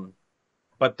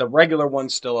 but the regular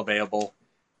one's still available.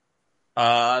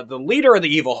 The leader of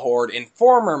the evil horde and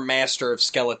former master of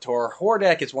Skeletor,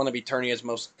 Hordak is one of Eternia's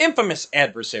most infamous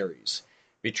adversaries.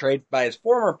 Betrayed by his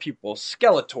former pupil,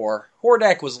 Skeletor,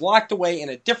 Hordak was locked away in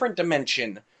a different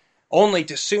dimension, only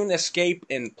to soon escape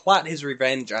and plot his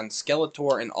revenge on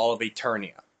Skeletor and all of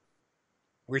Eternia.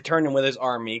 Returning with his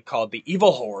army, called the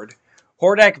Evil Horde,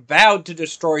 Hordak vowed to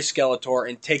destroy Skeletor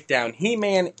and take down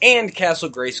He-Man and Castle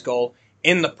Grayskull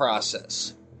in the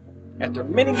process. After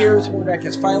many years, Hordak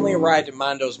has finally arrived at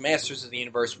Mondo's Masters of the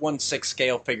Universe 1/6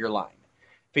 scale figure line,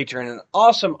 featuring an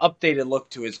awesome updated look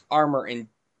to his armor and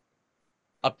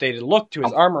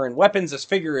weapons. This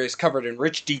figure is covered in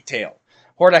rich detail.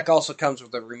 Hordak also comes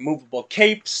with a removable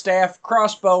cape, staff,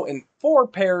 crossbow, and 4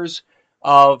 pairs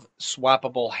of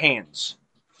swappable hands.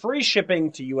 Free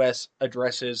shipping to U.S.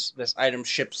 addresses. This item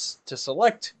ships to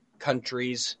select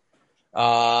countries.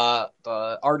 The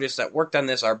artists that worked on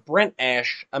this are Brent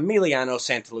Ash, Emiliano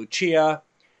Santalucia,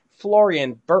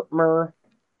 Florian Bertmer,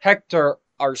 Hector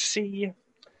Arce,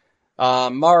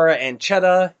 Mara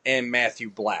Anchetta, and Matthew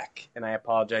Black. And I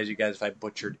apologize, you guys, if I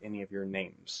butchered any of your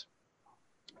names.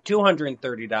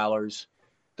 $230.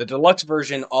 The deluxe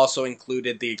version also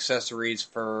included the accessories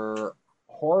for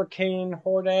Hurricane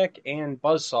Hordak and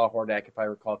Buzzsaw Hordak, if I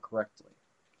recall correctly.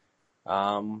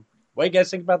 What do you guys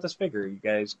think about this figure? You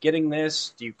guys getting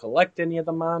this? Do you collect any of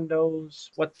the Mondos?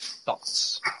 What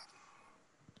thoughts?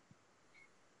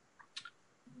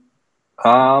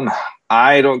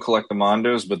 I don't collect the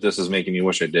Mondos, but this is making me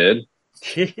wish I did.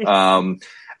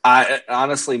 I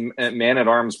honestly, Man at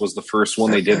Arms was the first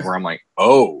one they did where I'm like,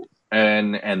 oh,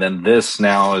 and then this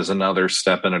now is another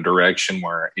step in a direction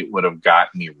where it would have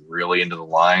gotten me really into the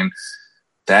line.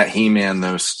 That He-Man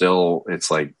though, still,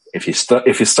 it's like if you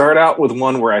start out with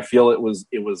one where I feel it was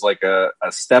like a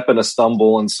step and a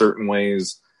stumble in certain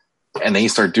ways, and then you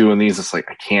start doing these, it's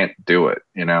like I can't do it,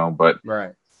 But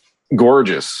right.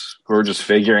 Gorgeous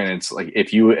figure, and it's like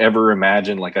if you ever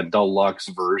imagine like a deluxe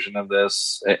version of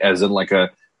this, as in like a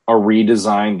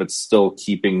redesign, but still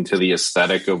keeping to the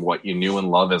aesthetic of what you knew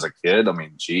and loved as a kid. I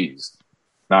mean, geez,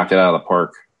 knocked it out of the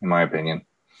park, in my opinion.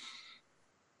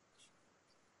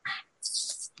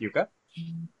 Yuka?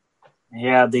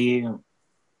 Yeah,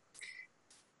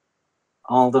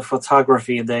 all the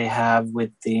photography they have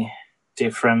with the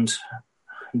different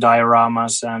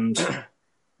dioramas and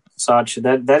such,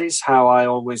 that is how I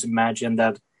always imagine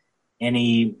that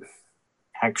any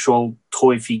actual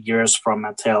toy figures from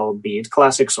Mattel, be it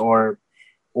classics or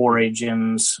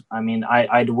origins. I mean,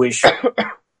 I'd wish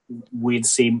we'd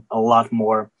see a lot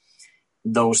more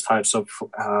those types of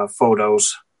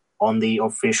photos on the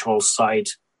official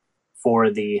site for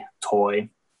the toy.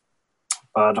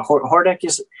 But Hordak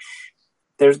is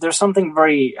there's something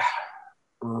very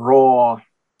raw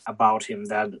about him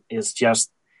that is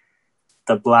just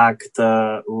the black,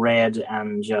 the red,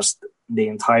 and just the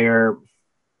entire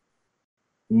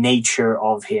nature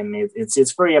of him.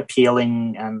 It's very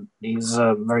appealing, and he's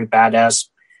a very badass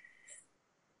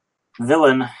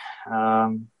villain.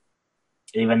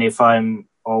 Even if I'm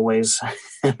always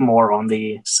more on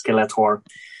the Skeletor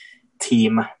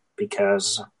team,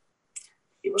 because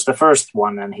he was the first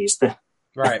one and he's the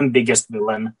biggest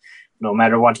villain, no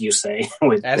matter what you say.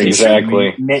 With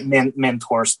exactly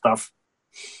mentor stuff.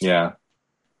 Yeah.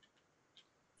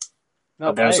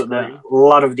 No, there's a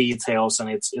lot of details, and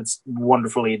it's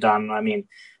wonderfully done. I mean,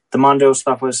 the Mondo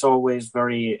stuff was always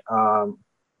very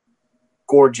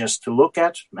gorgeous to look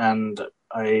at, and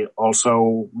I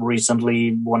also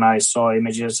recently, when I saw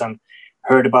images and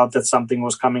heard about that something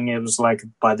was coming, it was like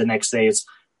by the next day,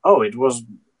 it was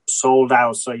sold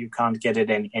out, so you can't get it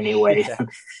anyway.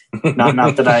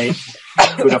 not that I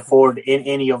could afford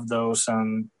any of those.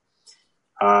 And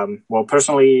well,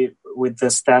 personally, with the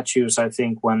statues, I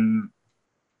think when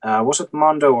was it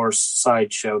Mondo or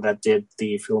Sideshow that did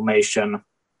the Filmation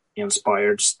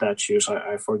inspired statues?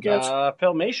 I forget.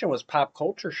 Filmation was Pop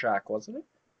Culture Shock, wasn't it?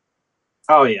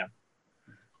 Oh yeah.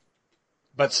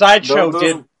 But Sideshow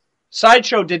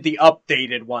did the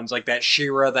updated ones, like that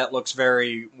She-Ra that looks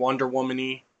very Wonder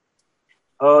Woman-y.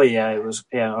 Oh yeah, it was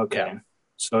okay. Yeah.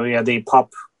 So yeah, the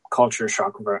Pop Culture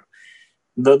Shock.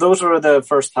 Those were the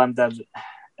first time that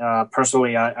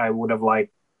personally I would have like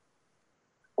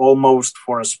almost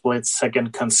for a split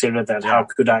second considered that how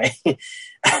could I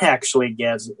actually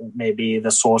get maybe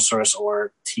the Sorceress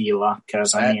or Teela,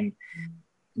 because I mean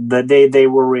they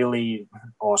were really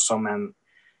awesome,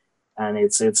 and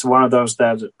it's one of those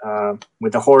that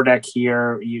with the Hordak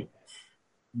here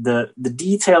the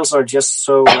details are just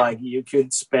so like you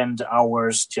could spend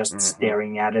hours just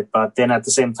staring at it, but then at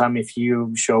the same time if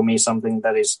you show me something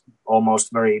that is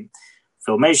almost very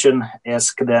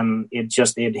Filmation-esque, then it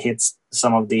hits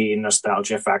some of the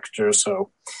nostalgia factors.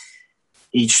 So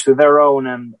each to their own,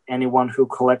 and anyone who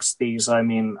collects these, I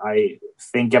mean, I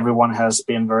think everyone has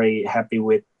been very happy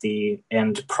with the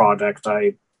end product.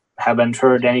 I haven't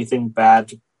heard anything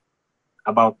bad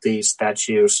about the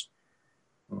statues.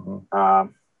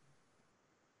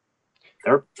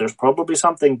 There's probably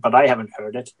something, but I haven't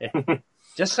heard it.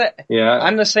 Just that,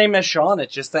 I'm the same as Sean.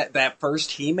 It's just that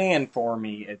first He-Man for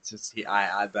me. It's just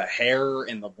I the hair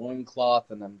and the loincloth,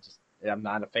 and I'm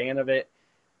not a fan of it.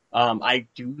 I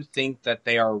do think that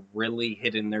they are really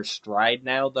hitting their stride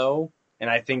now, though, and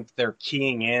I think they're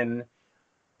keying in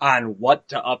on what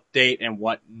to update and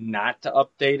what not to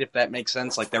update, if that makes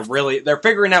sense. Like they're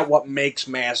figuring out what makes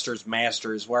Masters,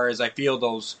 whereas I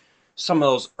feel some of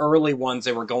those early ones,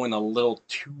 they were going a little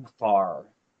too far.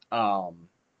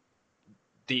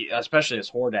 Especially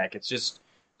as Hordak, it's just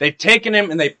they've taken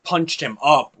him and they punched him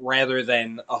up rather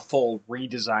than a full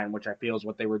redesign, which I feel is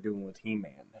what they were doing with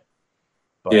He-Man.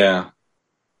 But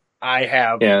I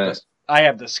have the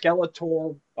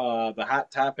Skeletor, the Hot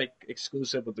Topic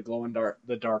exclusive with the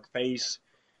the dark face.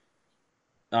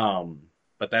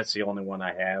 But that's the only one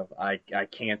I have. I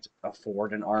can't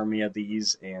afford an army of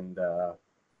these, and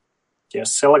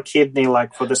sell a kidney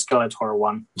like for the Skeletor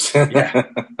one. Yeah.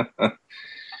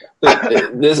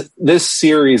 This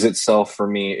series itself for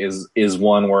me is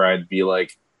one where I'd be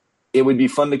like, it would be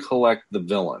fun to collect the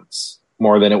villains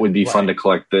more than it would be fun to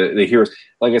collect the heroes.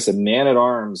 Like I said,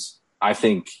 Man-at-Arms I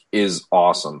think is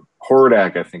awesome.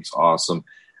 Hordak I think is awesome.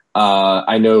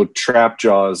 I know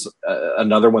Trapjaw's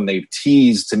another one they've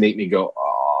teased to make me go,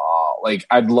 oh, like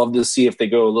I'd love to see if they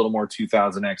go a little more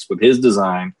 2000X with his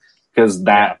design, because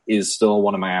that is still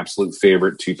one of my absolute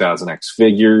favorite 2000X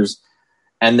figures.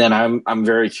 And then I'm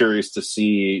very curious to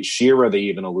see She-Ra. They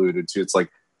even alluded to. It's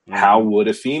like, how would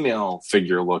a female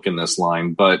figure look in this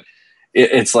line? But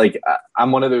it's like,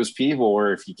 I'm one of those people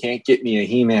where if you can't get me a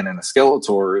He-Man and a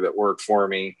Skeletor that work for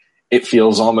me, it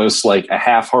feels almost like a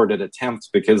half-hearted attempt,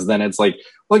 because then it's like,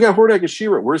 well, I got Hordak and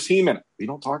She-Ra. Where's He-Man? We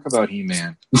don't talk about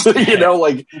He-Man. You know,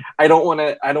 like I don't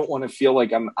want to feel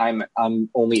like I'm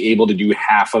only able to do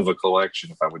half of a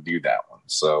collection if I would do that one.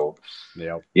 So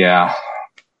yeah.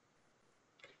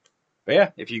 But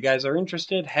yeah, if you guys are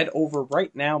interested, head over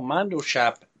right now,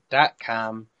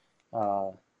 mondoshop.com,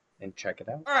 and check it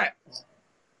out. All right.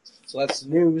 So that's the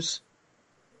news.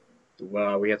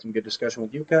 We had some good discussion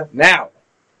with Yuka. Now,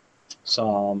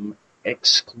 some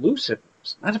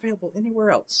exclusives, not available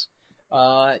anywhere else.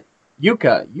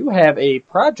 Yuka, you have a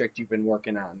project you've been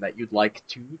working on that you'd like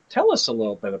to tell us a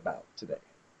little bit about today.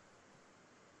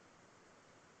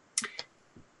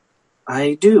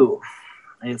 I do.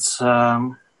 It's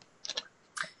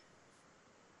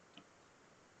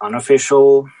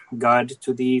unofficial guide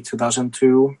to the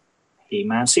 2002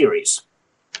 He-Man series.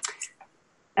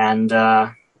 And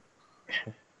to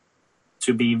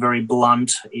be very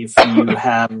blunt, if you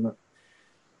have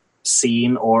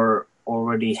seen or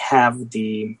already have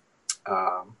the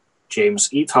James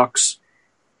Etox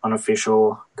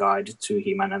unofficial guide to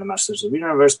He-Man and the Masters of the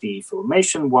Universe, the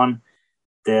Filmation one,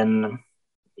 then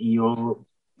you'll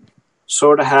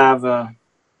sort of have a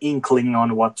inkling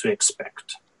on what to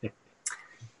expect.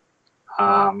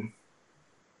 I'm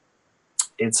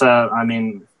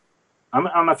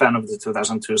a fan of the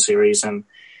 2002 series, and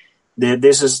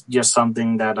this is just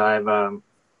something that I've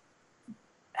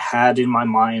had in my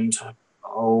mind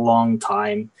a long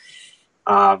time.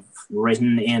 I've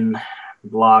written in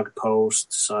blog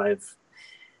posts, I've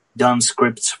done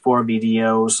scripts for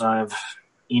videos, I've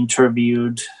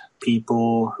interviewed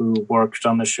people who worked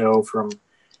on the show, from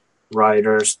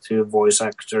writers to voice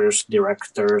actors,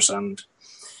 directors, and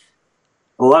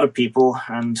a lot of people,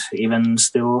 and even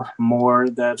still more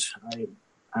that I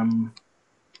am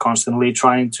constantly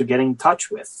trying to get in touch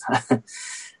with.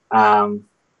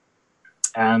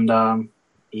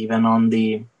 Even on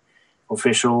the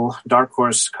official Dark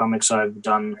Horse comics, I've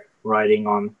done writing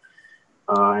on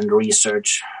and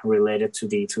research related to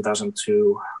the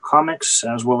 2002 comics,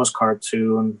 as well as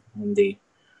cartoon and the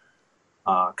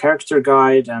character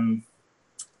guide, and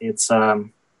it's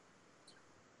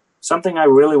something I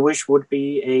really wish would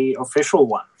be a official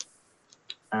one.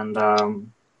 And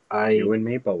you and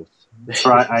me both.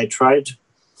 I tried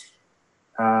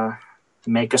to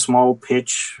make a small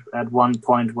pitch at one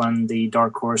point when the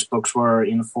Dark Horse books were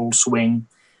in full swing,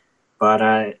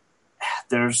 but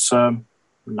there's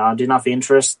not enough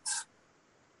interest.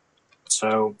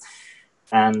 So,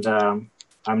 and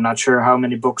I'm not sure how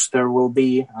many books there will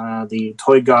be. The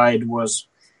toy guide was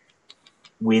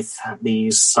with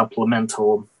the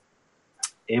supplemental.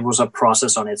 It was a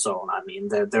process on its own. I mean,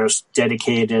 there's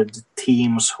dedicated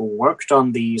teams who worked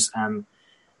on these, and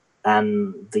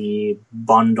the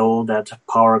bundle that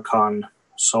PowerCon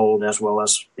sold, as well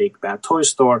as Big Bad Toy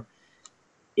Store,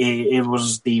 it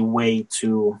was the way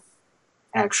to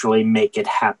actually make it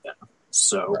happen.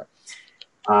 So,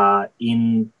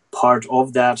 in part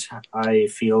of that, I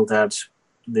feel that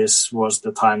this was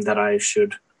the time that I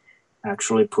should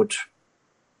actually put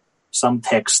some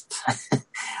text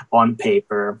on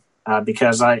paper,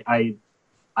 because I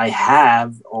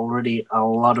have already a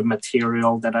lot of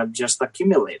material that I've just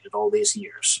accumulated all these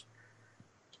years.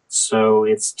 So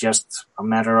it's just a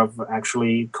matter of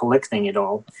actually collecting it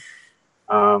all.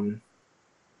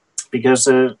 Because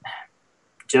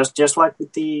just like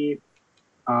with the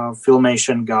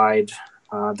Filmation guide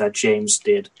that James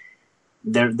did,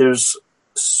 there's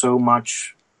so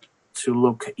much to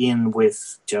look in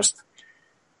with just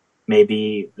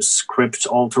maybe script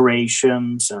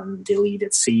alterations and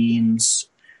deleted scenes,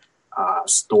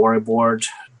 storyboard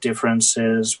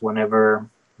differences whenever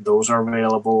those are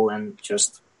available, and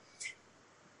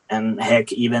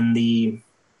heck, even the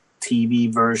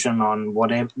TV version on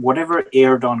whatever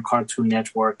aired on Cartoon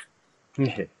Network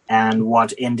and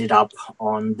what ended up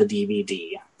on the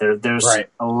DVD. There's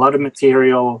a lot of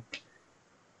material,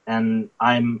 and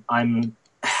I'm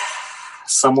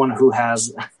someone who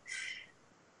has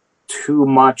too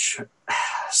much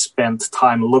spent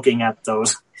time looking at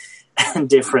those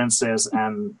differences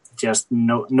and just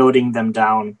noting them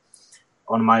down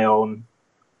on my own.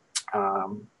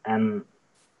 And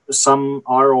some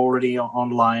are already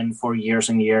online for years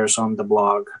and years on the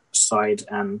blog site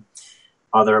and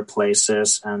other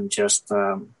places, and just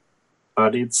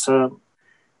but it's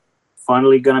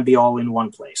finally going to be all in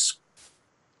one place.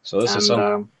 So this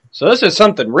is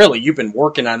something really you've been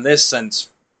working on this since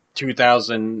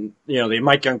 2000, the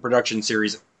Mike Young production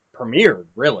series premiered,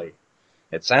 really,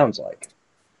 it sounds like.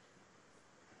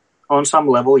 On some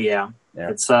level, yeah.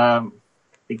 It's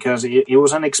because it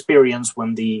was an experience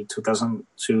when the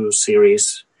 2002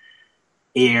 series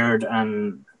aired,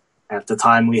 and at the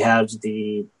time we had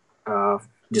the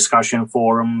discussion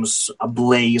forums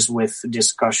ablaze with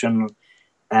discussion,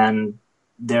 and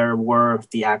there were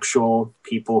the actual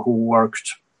people who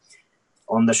worked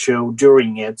on the show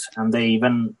during it, and they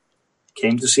even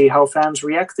came to see how fans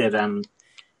reacted and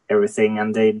everything,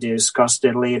 and they discussed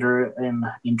it later in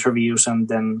interviews and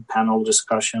then panel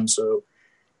discussions. So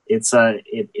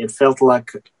it felt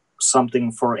like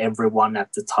something for everyone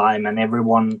at the time, and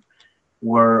everyone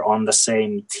were on the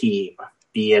same team,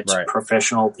 be it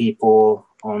professional people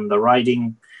on the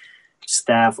writing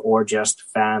staff or just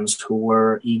fans who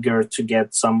were eager to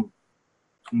get some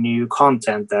new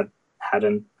content that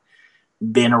hadn't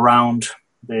been around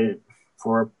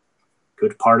for a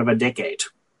good part of a decade.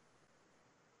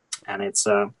 and it's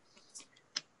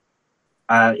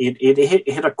it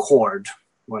hit a chord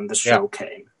when the show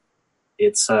came.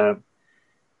 It's I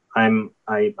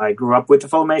grew up with the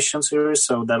Filmation series,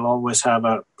 so that'll always have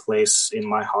a place in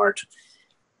my heart.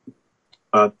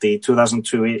 But the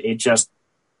 2002,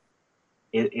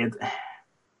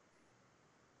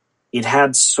 it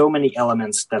had so many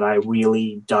elements that I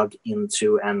really dug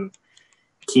into and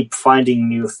keep finding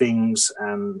new things.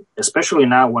 And especially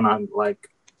now when I'm like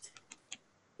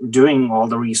doing all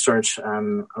the research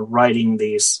and writing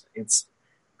these,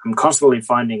 I'm constantly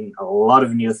finding a lot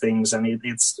of new things, and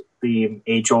it's the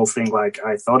age-old thing, like,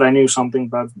 I thought I knew something,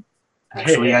 but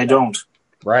actually I don't.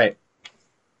 Right.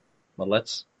 Well,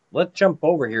 let's jump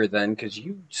over here then, because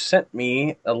you sent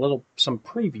me some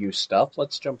preview stuff.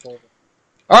 Let's jump over.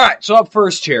 All right, so up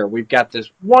first here, we've got this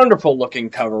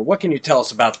wonderful-looking cover. What can you tell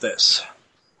us about this?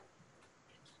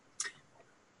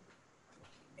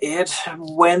 It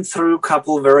went through a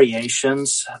couple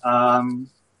variations, and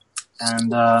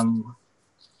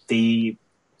the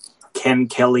Ken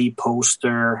Kelly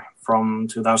poster from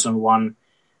 2001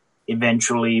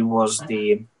 eventually was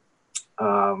the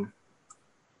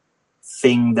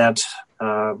thing that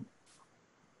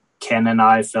Ken and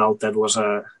I felt that was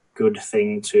a good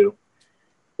thing to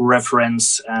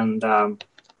reference, and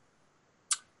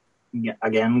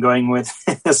again going with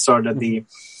sort of the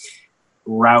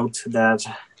route that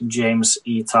James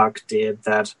Eatock did,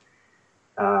 that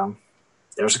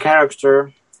there's a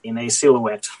character in a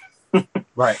silhouette,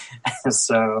 right?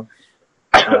 So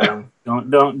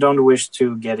don't wish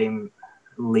to get in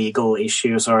legal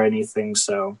issues or anything.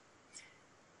 So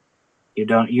you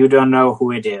don't know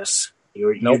who it is.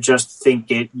 Nope. You just think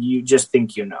it. You just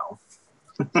think you know.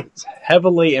 It's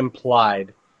heavily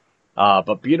implied,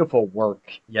 but beautiful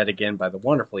work yet again by the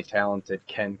wonderfully talented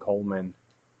Ken Coleman.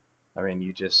 I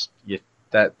mean, it's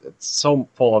so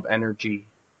full of energy,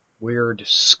 weird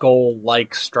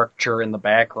skull-like structure in the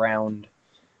background.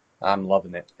 I'm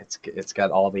loving it. It's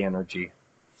got all the energy.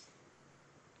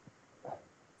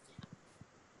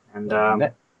 And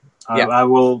I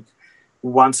will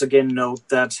once again note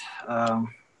that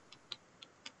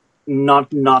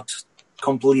not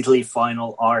completely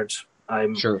final art.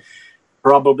 I'm sure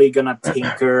probably gonna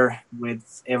tinker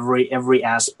with every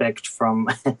aspect, from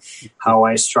how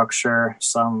I structure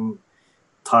some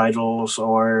titles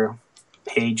or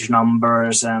page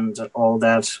numbers and all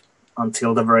that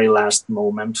until the very last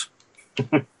moment.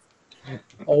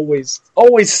 always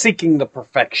seeking the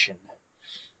perfection.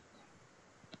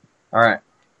 All right.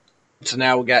 So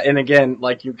now we got, and again,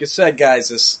 like you said,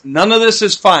 guys, none of this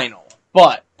is final,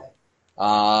 but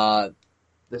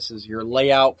this is your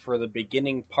layout for the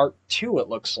beginning part 2, it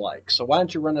looks like. So why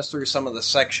don't you run us through some of the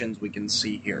sections we can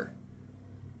see here?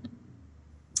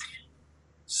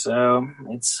 So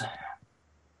it's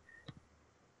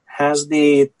has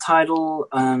the title,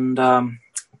 and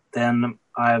then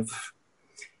I've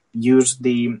used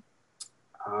the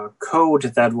code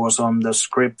that was on the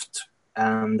script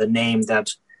and the name that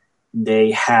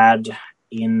they had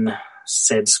in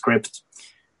said script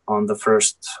on the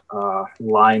first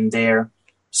line there.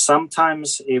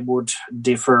 Sometimes it would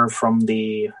differ from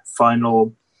the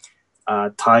final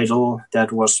title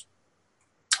that was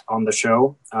on the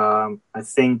show. I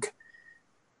think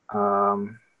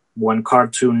when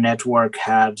Cartoon Network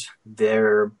had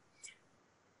their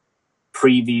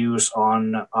previews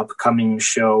on upcoming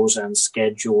shows and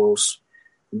schedules,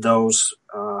 those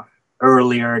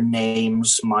earlier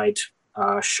names might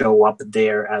show up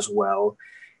there as well.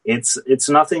 It's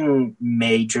nothing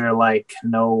major, like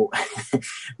no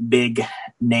big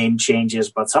name changes,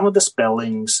 but some of the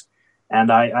spellings, and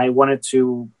I wanted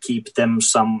to keep them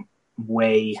some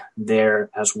way there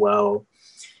as well.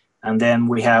 And then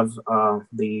we have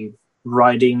the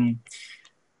writing,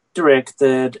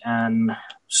 directed, and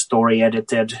story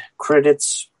edited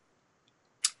credits.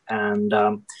 And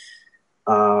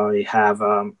I have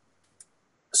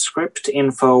script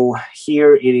info.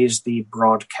 Here it is the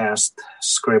broadcast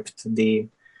script. The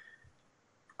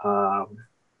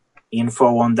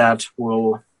info on that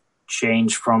will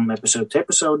change from episode to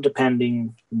episode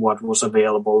depending what was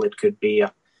available. It could be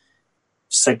a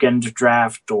second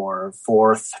draft or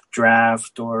fourth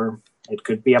draft, or it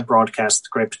could be a broadcast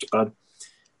script, but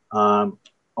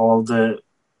all the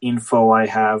info I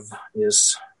have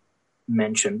is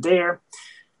mentioned there.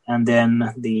 And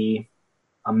then the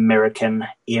American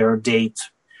air date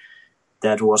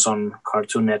that was on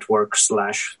Cartoon Network /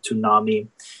 Toonami.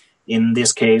 In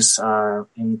this case,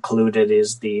 included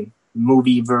is the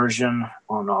movie version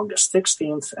on August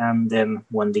 16th, and then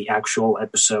when the actual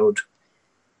episode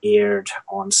aired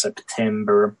on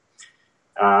September.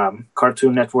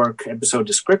 Cartoon Network episode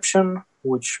description,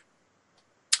 which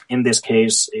in this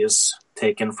case is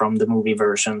taken from the movie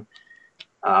version.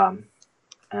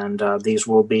 And these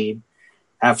will be,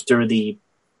 after the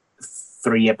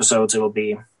 3 episodes, it will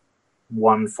be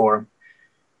one for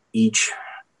each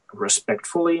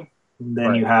respectfully.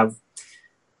 Then you have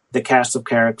the cast of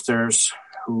characters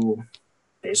who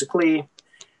basically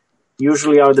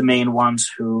usually are the main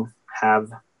ones who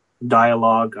have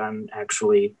dialogue and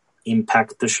actually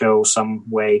impact the show some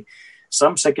way.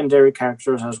 Some secondary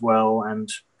characters as well, and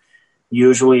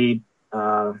usually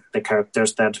the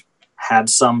characters that had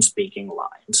some speaking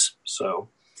lines. So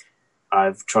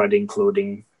I've tried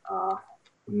including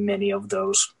many of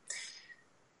those.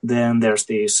 Then there's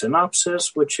the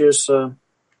synopsis, which is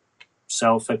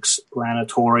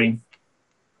self-explanatory.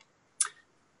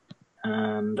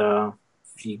 And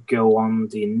if you go on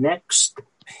the next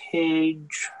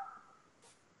page,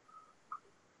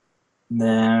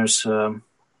 there's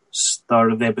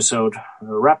start of the episode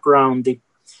wrap around the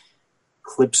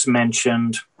clips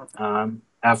mentioned.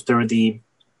 After the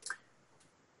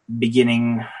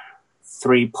beginning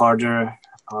 3-parter,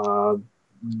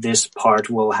 this part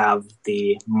will have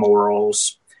the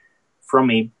morals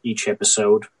from each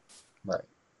episode. Right.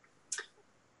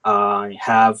 I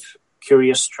have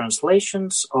curious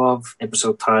translations of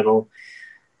episode title.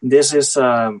 This is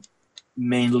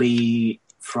mainly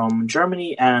from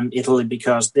Germany and Italy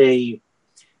because they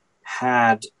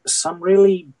had some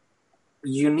really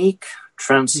unique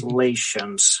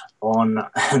translations on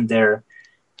their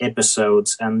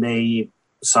episodes, and they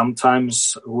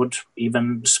sometimes would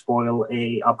even spoil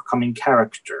a upcoming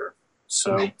character.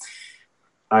 So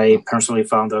I personally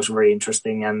found those very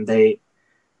interesting, and they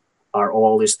are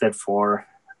all listed for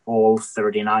all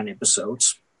 39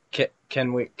 episodes.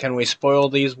 Can we spoil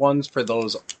these ones for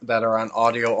those that are on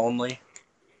audio only?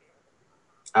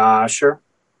 Sure.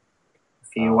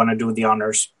 If you want to do the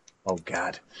honors. Oh,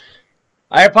 God.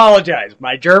 I apologize.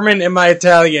 My German and my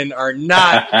Italian are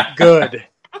not good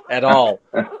at all.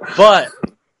 But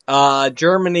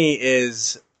Germany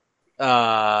is...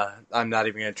 I'm not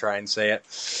even going to try and say it.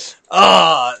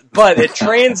 But it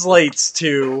translates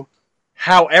to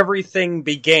How Everything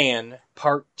Began,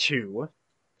 Part 2.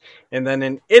 And then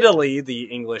in Italy, the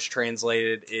English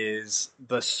translated is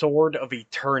The Sword of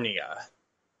Eternia,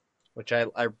 which I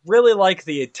really like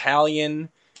the Italian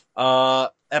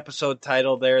episode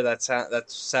title there. That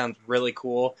sounds really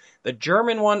cool. The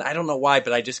German one, I don't know why,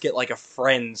 but I just get like a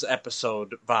Friends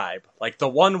episode vibe. Like the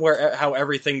one where How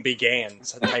Everything Began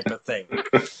type of thing.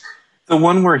 The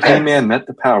one where He-Man met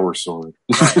the Power Sword.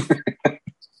 Right.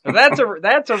 So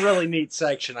that's a really neat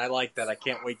section. I like that. I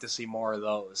can't wait to see more of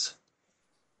those.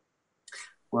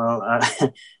 Well,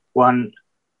 one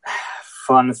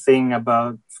fun thing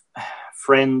about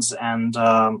Friends and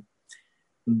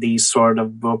these sort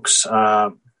of books,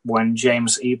 when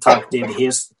James Eatock did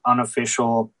his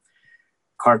unofficial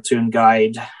cartoon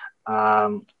guide,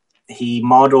 he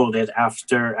modeled it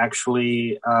after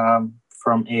actually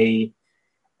from a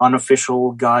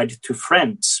unofficial guide to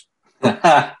Friends.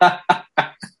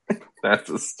 That's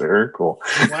hysterical.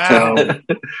 Wow.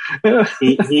 So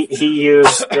he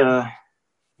used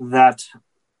that,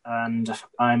 and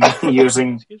I'm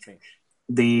using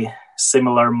the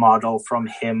similar model from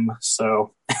him.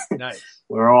 So Nice.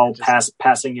 We're all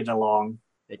passing it along.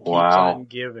 It keeps on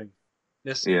giving.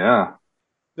 This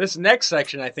next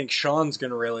section, I think Sean's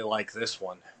going to really like this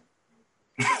one.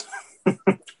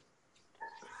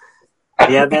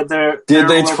 Yeah, did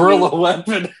they twirl a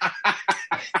weapon?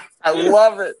 I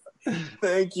love it.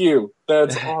 Thank you.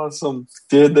 That's awesome.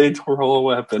 Did they twirl a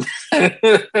weapon?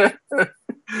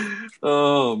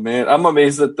 Oh man, I'm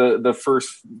amazed that the first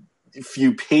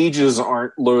few pages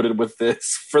aren't loaded with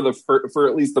this for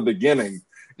at least the beginning.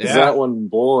 Yeah. That one,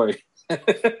 boy.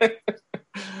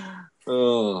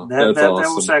 Oh, that's awesome.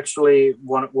 That was actually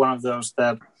one of those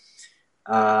that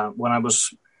when I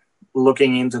was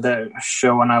looking into the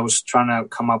show and I was trying to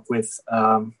come up with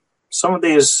some of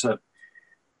these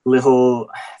little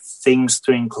things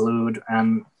to include,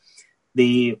 and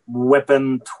the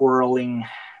weapon twirling,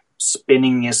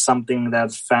 spinning is something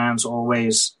that fans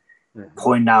always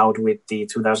point out with the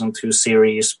 2002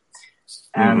 series,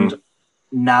 and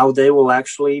now they will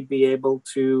actually be able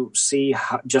to see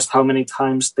just how many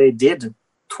times they did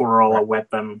twirl a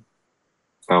weapon.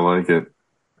 I like it.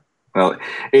 Well,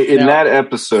 in that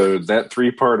episode, that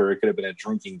 3-parter, it could have been a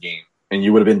drinking game, and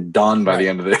you would have been done by the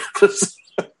end of the episode.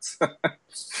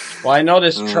 Well, I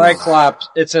noticed Triclops.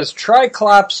 It says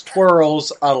Triclops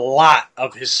twirls a lot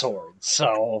of his swords,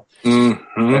 so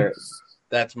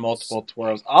that's multiple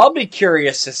twirls. I'll be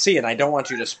curious to see, and I don't want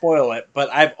you to spoil it, but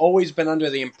I've always been under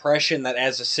the impression that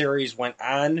as the series went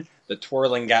on, the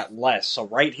twirling got less. So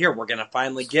right here, we're going to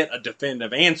finally get a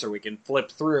definitive answer. We can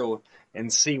flip through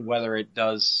and see whether it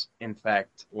does, in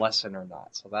fact, lessen or not.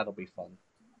 So that'll be fun.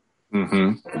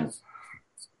 Mm-hmm.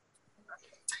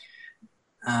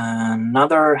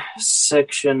 Another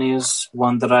section is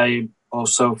one that I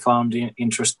also found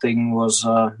interesting was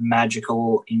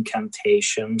magical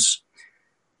incantations,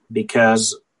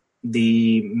 because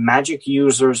the magic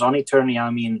users on Eternia, I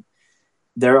mean,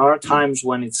 there are times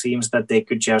when it seems that they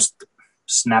could just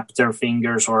snap their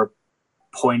fingers or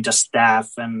point a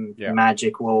staff and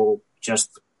magic will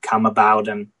just come about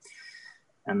and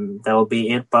that'll be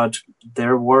it. But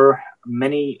there were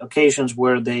many occasions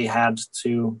where they had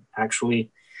to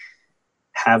actually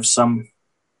have some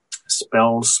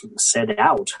spells set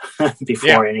out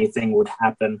before anything would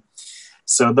happen.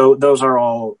 So those are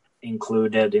all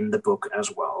included in the book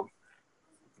as well.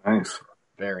 Nice.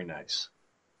 Very nice.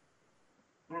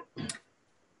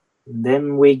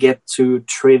 Then we get to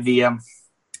trivia,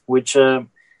 which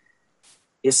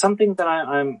is something that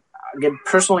I'm again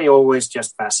personally always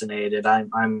just fascinated. I've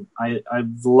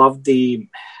loved the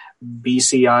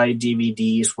BCI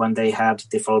DVDs when they had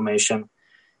the Filmation,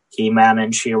 He-Man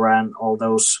and She-Ra, and all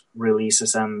those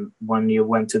releases, and when you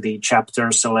went to the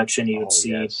chapter selection, you'd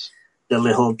see the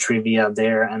little trivia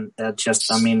there, and that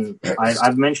just, I mean,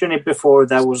 I've mentioned it before,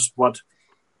 that was what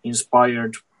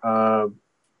inspired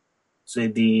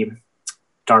the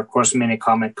Dark Horse mini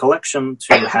comic collection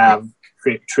to have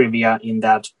trivia in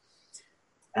that.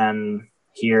 And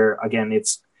here again,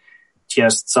 it's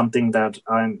just something that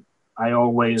I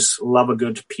always love a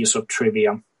good piece of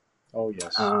trivia. Oh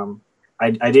yes.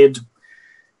 I did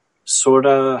sort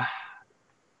of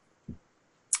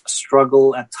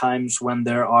struggle at times when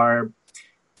there are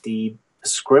the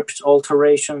script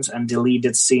alterations and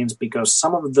deleted scenes, because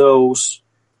some of those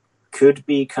could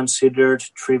be considered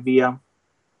trivia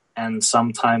and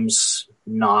sometimes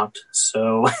not.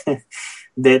 So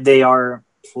they are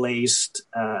placed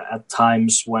at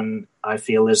times when I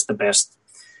feel is the best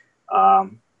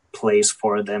place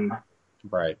for them.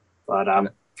 Right. But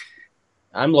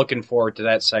I'm looking forward to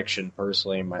that section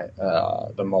personally,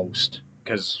 the most,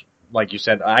 because like you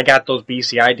said, I got those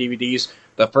BCI DVDs.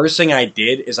 The first thing I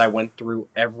did is I went through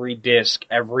every disc,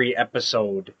 every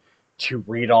episode to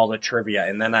read all the trivia,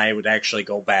 and then I would actually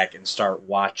go back and start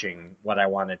watching what I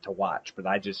wanted to watch. But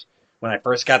when I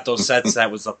first got those sets,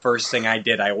 that was the first thing I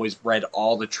did. I always read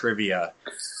all the trivia.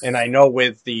 And I know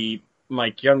with the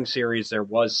Mike Young series, there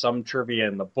was some trivia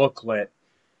in the booklet,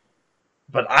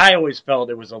 but I always felt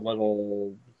it was a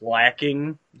little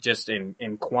lacking just in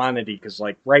quantity, because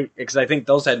I think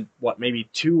those had maybe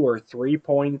 2 or 3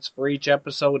 points for each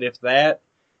episode, if that.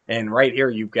 And right here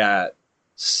you've got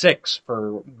 6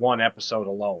 for one episode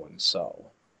alone. So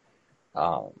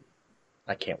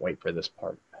I can't wait for this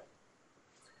part.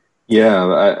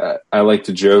 Yeah, I like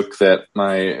to joke that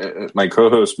my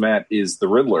co-host Matt is the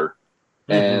Riddler.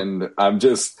 And I'm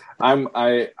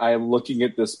looking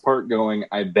at this part going,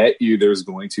 I bet you there's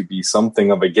going to be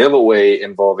something of a giveaway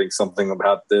involving something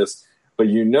about this, but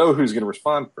you know who's going to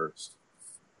respond first.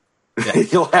 Yeah.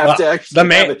 You'll have to actually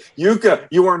have it. Yuka,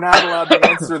 you are not allowed to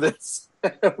answer this.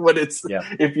 But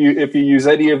if you use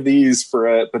any of these for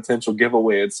a potential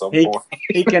giveaway at some point.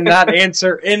 He cannot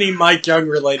answer any Mike Young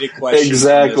related questions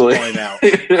exactly. from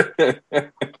this point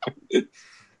out.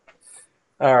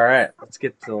 All right, let's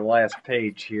get to the last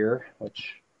page here,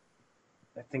 which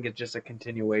I think is just a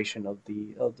continuation of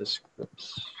the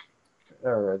scripts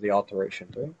or the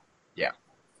alterations, right? Yeah.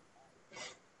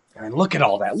 And look at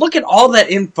all that. Look at all that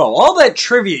info, all that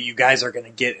trivia you guys are going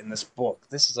to get in this book.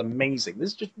 This is amazing. This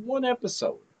is just one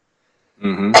episode.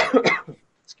 Mm-hmm.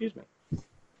 Excuse me.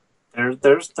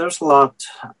 There's a lot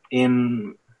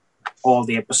in all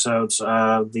the episodes.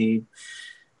 And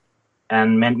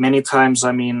many times,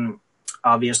 I mean,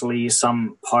 obviously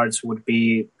some parts would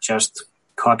be just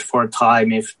cut for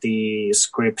time if the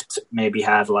script maybe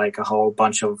had like a whole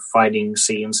bunch of fighting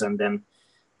scenes, and then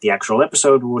the actual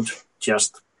episode would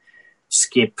just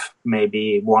skip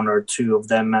maybe 1 or 2 of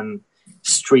them and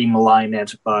streamline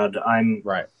it. But I'm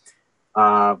right.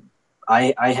 I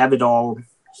have it all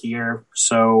here.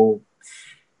 So,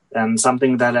 and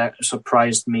something that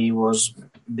surprised me was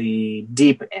the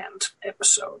Deep End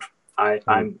episode.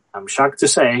 I'm shocked to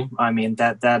say, I mean,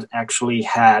 that actually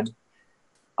had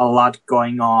a lot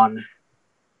going on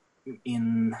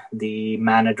in the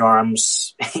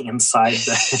Man-at-Arms inside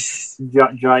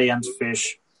the giant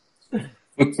fish.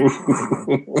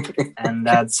 And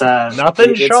that's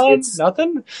nothing, Sean?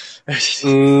 Nothing?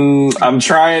 I'm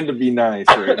trying to be nice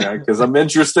right now because I'm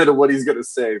interested in what he's going to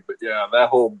say. But yeah, that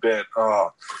whole bit,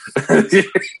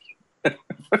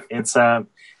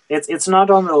 it's not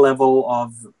on the level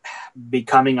of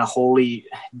becoming a wholly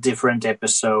different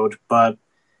episode, but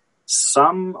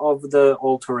some of the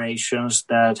alterations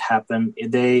that happen,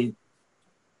 they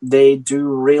do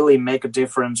really make a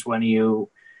difference when you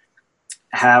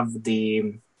have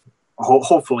the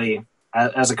hopefully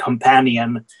as a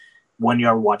companion when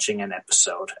you're watching an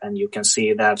episode, and you can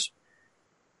see that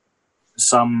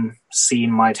some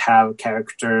scene might have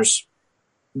characters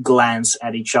glance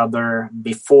at each other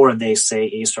before they say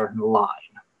a certain line,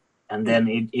 and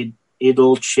then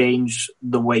it'll change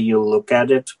the way you look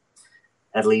at it.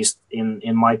 At least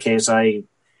in my case, I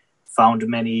found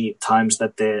many times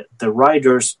that the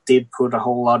writers did put a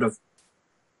whole lot of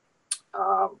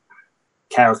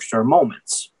character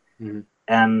moments,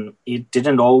 and it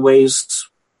didn't always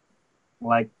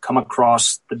come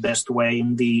across the best way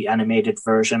in the animated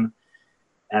version.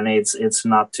 And it's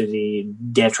not to the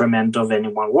detriment of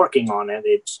anyone working on it.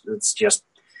 It's just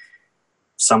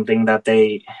something that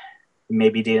they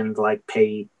maybe didn't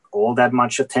pay all that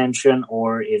much attention,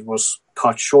 or it was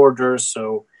cut shorter.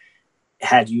 So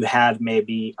had you had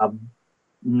maybe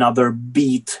another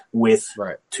beat with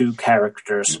two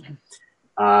characters,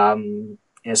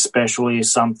 especially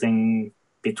something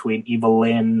between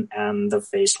Evelyn and the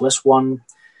Faceless One,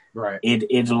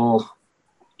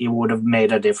 it would have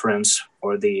made a difference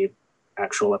for the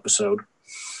actual episode.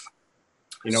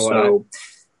 You know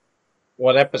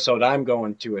what episode I'm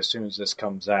going to as soon as this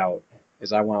comes out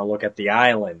is I want to look at The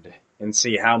Island and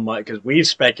see how much, because we've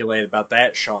speculated about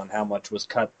that, Sean, how much was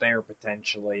cut there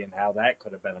potentially and how that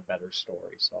could have been a better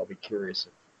story. So I'll be curious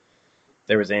if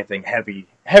there was anything heavy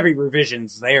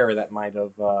revisions there that might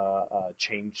have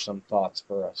changed some thoughts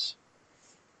for us.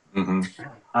 Mm-hmm.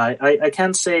 I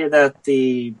can say that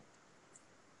the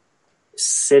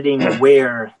setting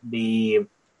where the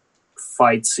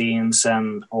fight scenes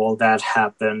and all that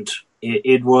happened,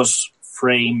 it was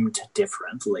framed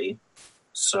differently.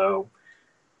 So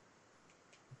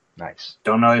nice.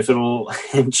 Don't know if it'll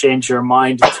change your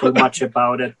mind too much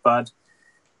about it, but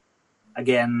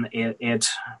again, it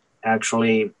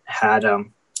actually had a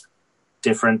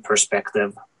different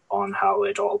perspective on how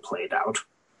it all played out.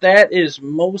 That is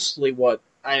mostly what,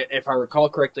 if I recall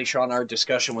correctly, Sean, our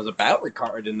discussion was about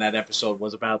Ricard in that episode,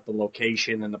 was about the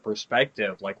location and the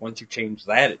perspective. Once you change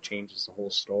that, it changes the whole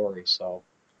story. So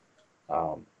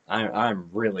I'm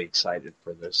really excited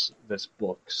for this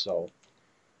book. So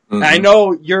I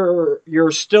know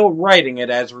you're still writing it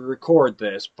as we record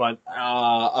this, but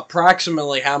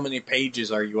approximately how many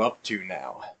pages are you up to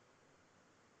now?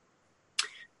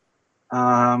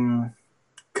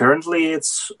 Currently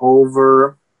it's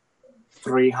over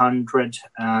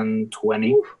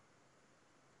 320.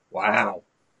 Wow.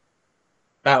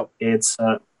 It's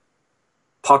a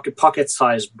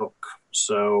pocket-sized book.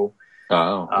 So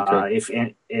okay.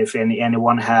 if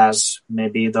anyone has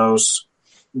maybe those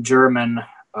German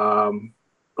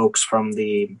books from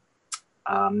the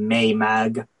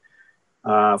Maymag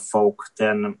folk,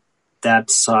 then that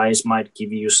size might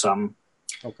give you some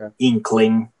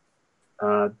inkling.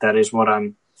 That is what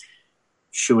I'm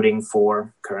shooting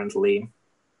for currently.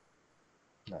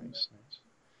 Nice.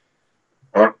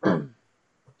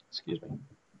 Excuse me.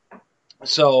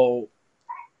 So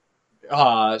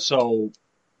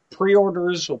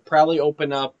pre-orders will probably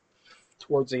open up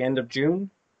towards the end of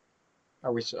June.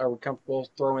 Are we comfortable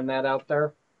throwing that out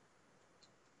there?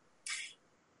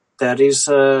 That is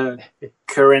a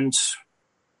current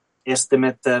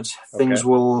estimate that things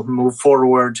will move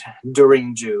forward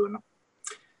during June.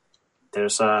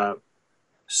 There's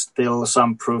still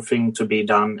some proofing to be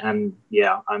done, and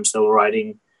I'm still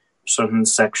writing certain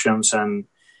sections, and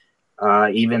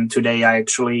even today I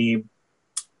actually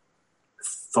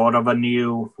thought of a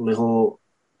new little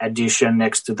addition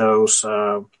next to those,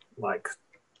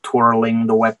 twirling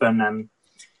the weapon, and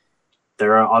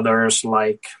there are others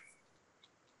like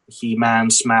He-Man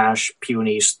Smash,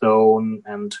 Puny Stone,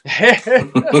 and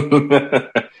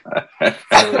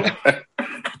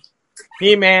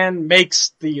He-Man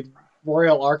makes the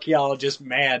royal archaeologist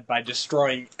mad by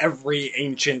destroying every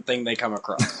ancient thing they come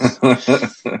across. But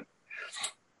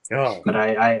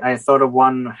I thought of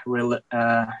one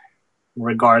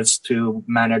regards to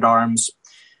Man-at-Arms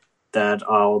that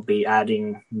I'll be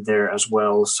adding there as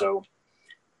well. So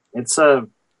it's a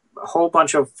whole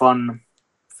bunch of fun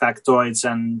factoids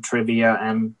and trivia,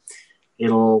 and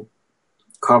it'll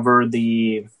cover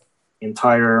the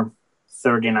entire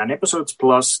 39 episodes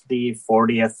plus the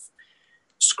 40th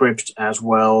script as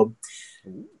well.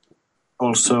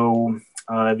 Also,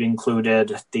 I've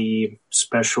included the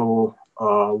special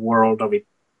world of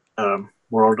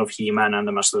He-Man and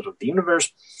the Masters of the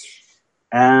Universe,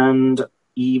 and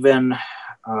even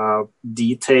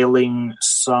detailing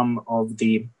some of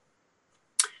the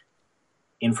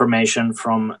information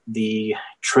from the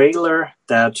trailer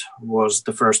that was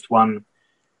the first one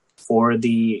for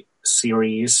the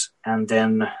series, and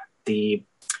then the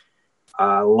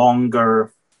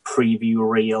longer preview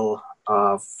reel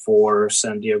for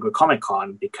San Diego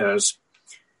Comic-Con, because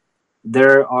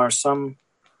there are some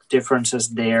differences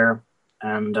there,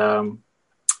 and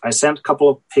I sent a couple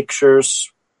of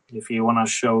pictures if you want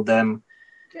to show them.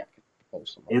 Yeah,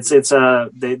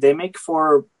 they make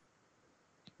for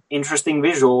interesting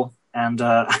visual, and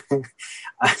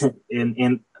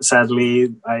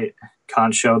sadly I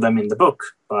can't show them in the book,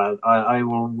 but I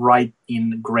will write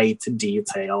in great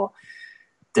detail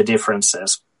the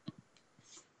differences.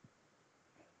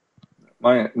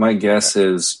 My guess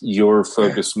is you're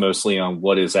focused mostly on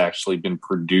what has actually been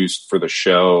produced for the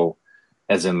show,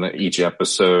 as in each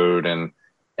episode, and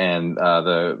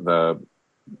the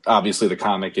obviously the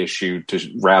comic issue to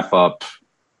wrap up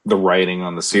the writing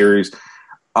on the series.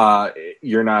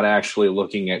 You're not actually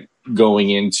looking at going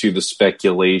into the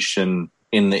speculation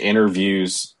in the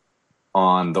interviews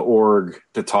on the org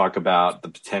to talk about the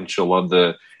potential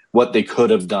of what they could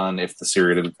have done if the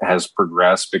series has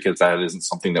progressed, because that isn't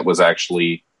something that was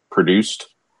actually produced.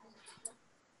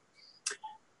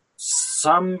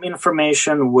 Some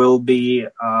information will be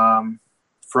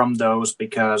from those,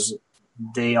 because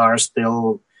they are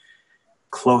still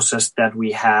closest that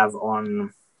we have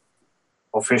on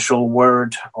official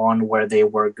word on where they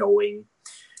were going.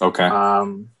 Okay.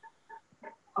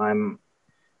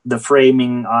 The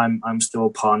framing, I'm still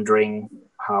pondering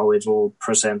how it will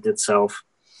present itself,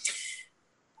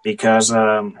 because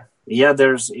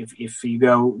there's if you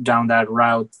go down that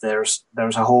route, there's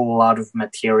a whole lot of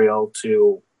material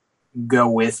to go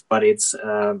with, but it's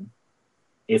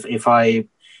if I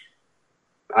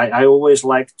always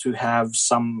like to have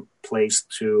some place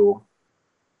to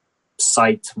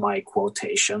cite my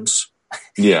quotations.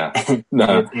 Yeah.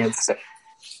 No. It's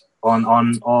on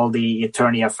all the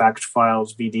Eternia Fact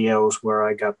Files videos where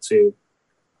I got to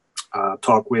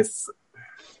talk with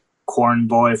Corn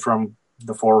Boy from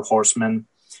the Four Horsemen,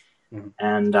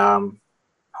 and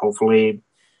hopefully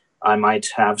I might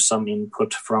have some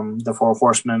input from the Four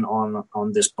Horsemen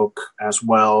on this book as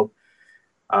well.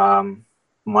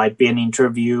 Might be an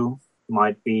interview,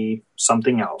 might be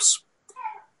something else.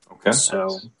 Okay.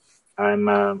 So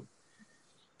I'm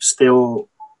still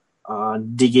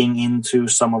digging into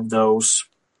some of those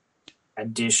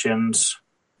additions,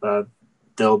 but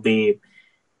they'll be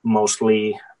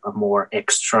mostly more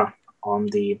extra on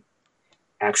the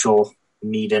actual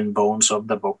meat and bones of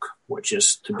the book, which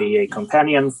is to be a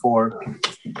companion for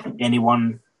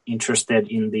anyone interested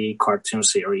in the cartoon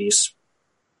series.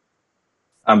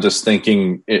 I'm just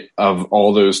thinking of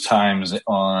all those times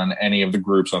on any of the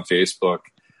groups on Facebook.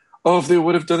 Oh, if they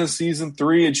would have done a season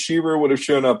 3 and She-Ra would have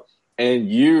shown up, and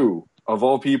you, of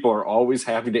all people, are always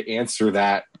happy to answer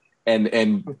that and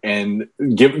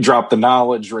drop the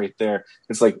knowledge right there.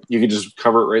 It's like you could just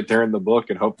cover it right there in the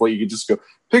book, and hopefully you could just go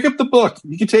pick up the book.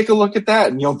 You can take a look at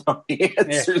that, and you'll know the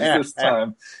answers this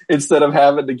time, instead of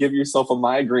having to give yourself a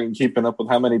migraine keeping up with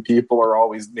how many people are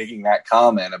always making that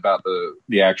comment about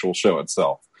the actual show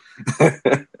itself.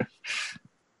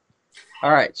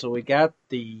 All right, so we got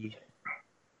the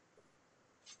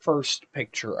first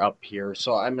picture up here.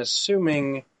 So I'm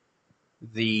assuming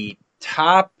the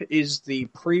top is the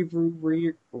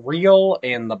preview reel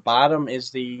and the bottom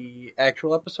is the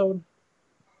actual episode?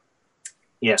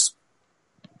 Yes.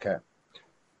 Okay.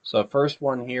 So the first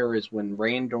one here is when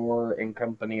Randor and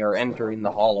company are entering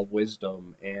the Hall of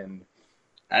Wisdom, and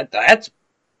that's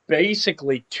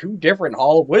basically 2 different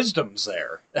Hall of Wisdoms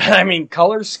there. I mean,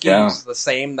 color scheme's the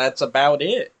same, that's about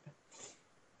it.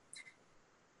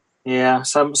 Yeah,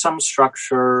 some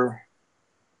structure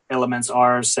elements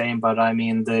are the same, but I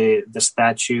mean the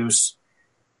statues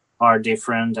are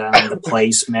different, and the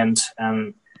placement,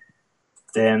 and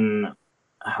then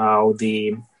how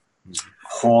the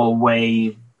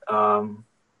hallway,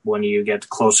 when you get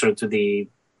closer to the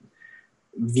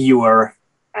viewer,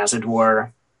 as it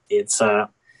were, it's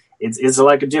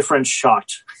like a different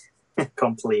shot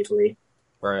completely.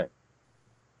 Right.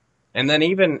 And then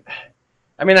even,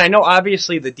 I mean, I know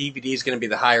obviously the DVD is going to be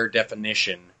the higher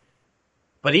definition,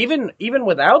 but even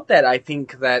without that, I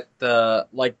think that the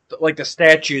like the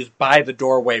statues by the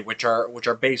doorway, which are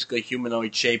basically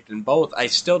humanoid shaped in both, I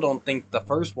still don't think the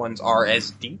first ones are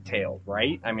as detailed,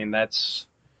 right? I mean,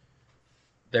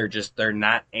 they're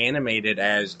not animated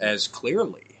as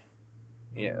clearly,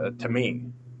 to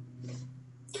me.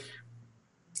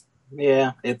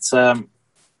 Yeah, it's a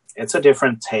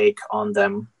different take on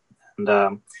them,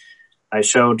 and I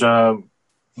showed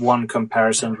one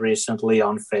comparison recently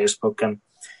on Facebook, and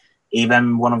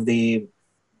even one of the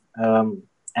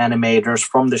animators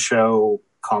from the show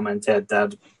commented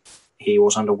that he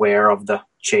wasn't aware of the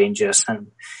changes,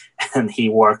 and he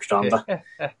worked on the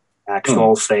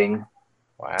actual thing.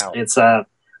 Wow. It's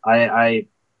I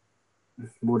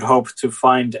would hope to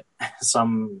find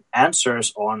some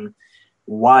answers on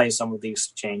why some of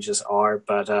these changes are,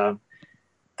 but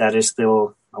that is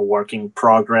still a work in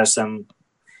progress, and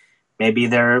maybe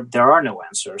there are no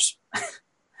answers.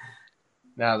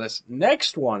 Now, this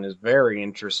next one is very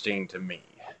interesting to me.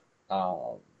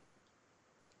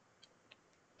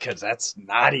 Because that's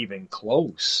not even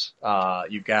close.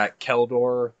 You got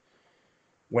Keldor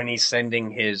when he's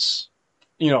sending his,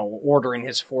 ordering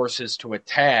his forces to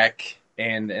attack,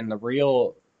 and in the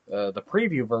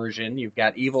preview version, you've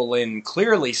got Evelyn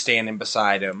clearly standing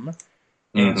beside him,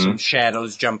 and some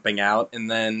shadows jumping out,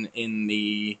 and then in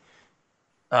the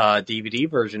DVD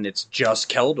version, it's just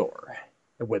Keldor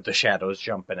with the shadows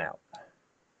jumping out.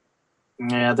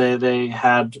 Yeah, they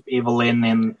had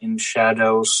Evelyn in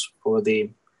shadows for the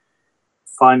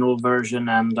final version,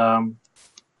 and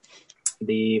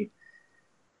the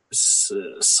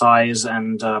size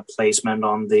and placement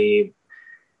on the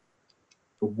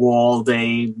wall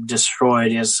they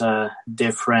destroyed is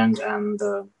different, and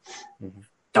the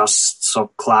dusts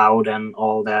of cloud and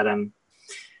all that, and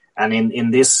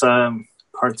in this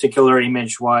particular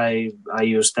image, why I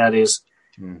use that is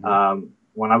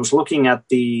when I was looking at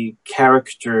the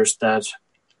characters that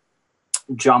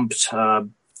jumped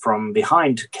from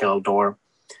behind Keldor,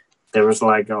 there was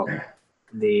like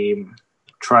the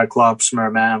Triclops,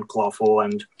 Merman, Clawful,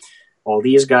 and all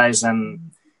these guys.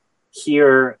 And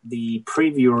here the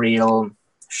preview reel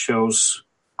shows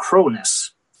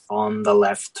Cronus on the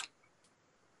left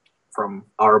from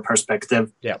our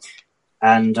perspective. Yeah.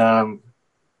 And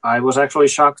I was actually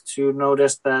shocked to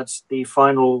notice that the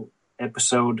final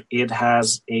episode, it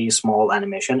has a small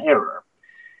animation error.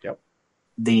 Yep.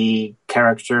 The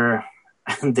character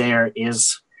there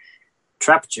is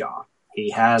Trapjaw.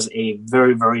 He has a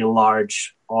very, very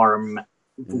large arm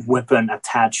weapon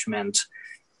attachment.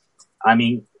 I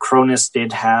mean, Cronus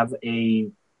did have a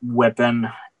weapon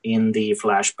in the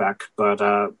flashback,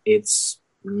 but it's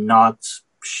not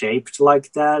shaped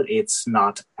like that. It's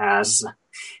not as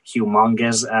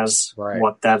humongous as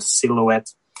what that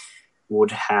silhouette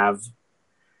would have.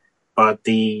 But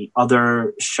the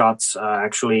other shots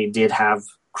actually did have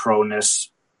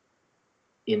Cronus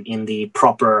in the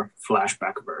proper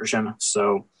flashback version.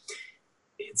 So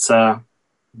it's a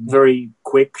very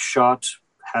quick shot,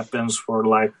 happens for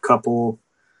like a couple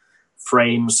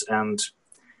frames, and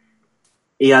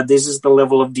yeah, this is the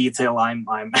level of detail I'm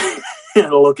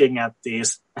looking at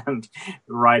these and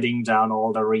writing down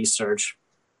all the research.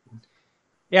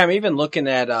 Yeah, I'm even looking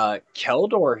at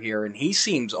Keldor here, and he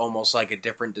seems almost like a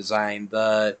different design.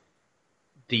 The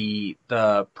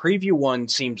preview one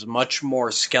seems much more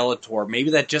Skeletor.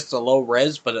 Maybe that's just a low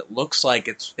res, but it looks like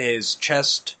it's his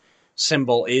chest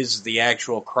symbol is the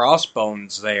actual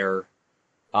crossbones there.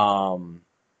 I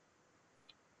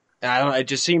don't know, it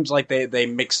just seems like they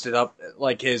mixed it up.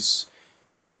 Like his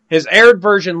aired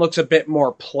version looks a bit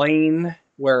more plain,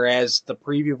 whereas the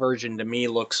preview version to me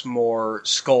looks more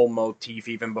skull motif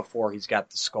even before he's got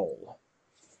the skull.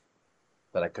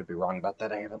 But I could be wrong about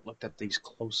that. I haven't looked at these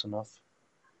close enough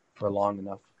for long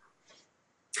enough.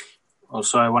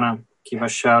 Also, I want to give a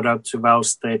shout out to Val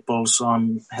Staples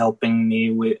on helping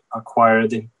me acquire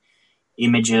the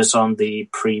images on the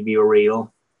preview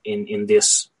reel in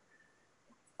this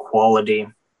quality.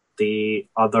 The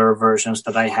other versions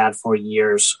that I had for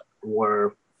years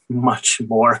were much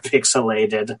more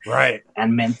pixelated, right,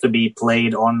 and meant to be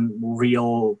played on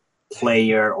real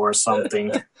player or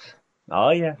something.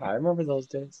 Oh yeah, I remember those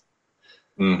days.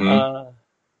 Mm-hmm. Now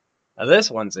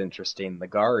this one's interesting. The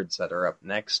guards that are up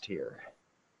next here.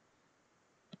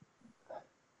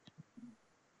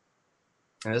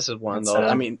 And this is one of those.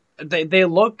 I mean, they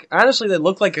look, honestly, they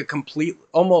look like a complete,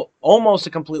 almost a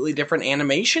completely different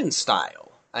animation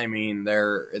style. I mean,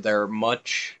 they're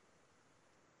much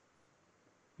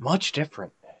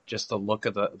different. Just the look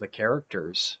of the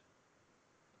characters.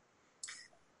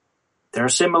 They're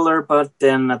similar, but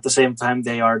then at the same time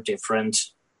they are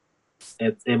different.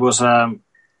 It was one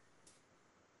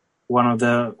of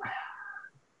the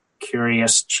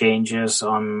curious changes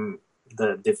on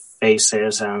the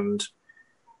faces and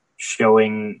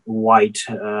showing white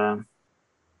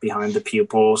behind the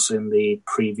pupils in the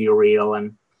preview reel,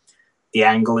 and the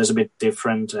angle is a bit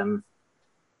different, and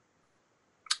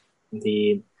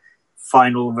the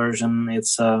final version,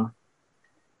 it's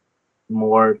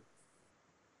more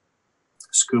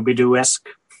Scooby-Doo-esque.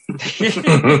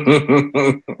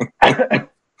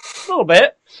 little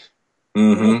bit. Mm-hmm.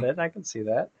 A little bit. I can see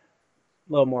that. A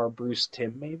little more Bruce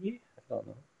Timm, maybe. I don't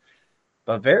know.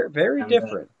 But very, very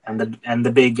different. And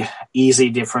the big easy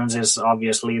difference is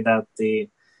obviously that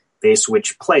they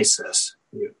switch places.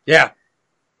 Yeah.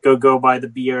 Go by the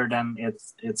beard, and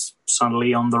it's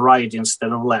suddenly on the right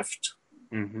instead of left.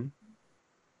 Mm-hmm.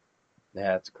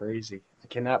 Yeah, it's crazy. I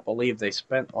cannot believe they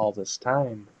spent all this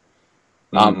time.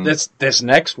 Mm-hmm. This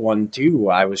next one too.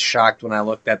 I was shocked when I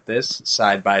looked at this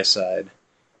side by side.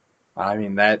 I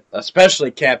mean, that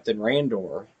especially Captain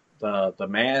Randor, the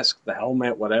mask, the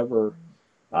helmet, whatever,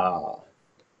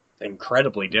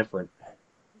 incredibly different,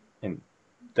 and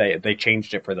they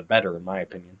changed it for the better, in my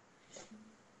opinion.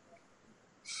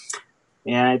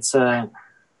 Yeah, it's the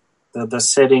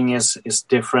setting is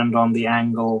different on the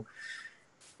angle,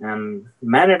 and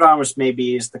Man-at-Arms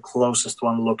maybe is the closest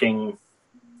one looking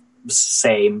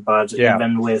same, but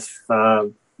even with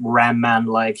Ram Man,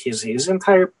 like his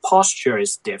entire posture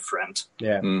is different.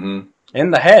 Yeah. Mm-hmm.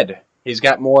 In the head, he's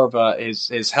got more of a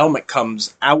his helmet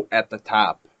comes out at the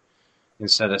top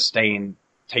instead of staying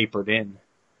tapered in.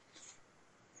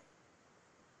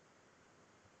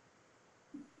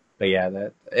 But yeah,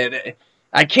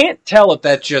 I can't tell if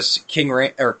that's just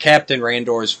Captain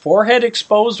Randor's forehead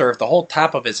exposed, or if the whole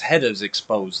top of his head is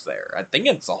exposed there. I think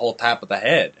it's the whole top of the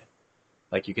head,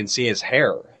 like you can see his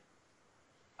hair.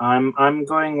 I'm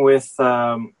going with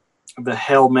the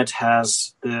helmet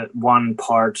has the one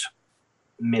part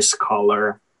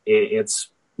miscolor. It's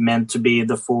meant to be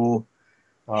the full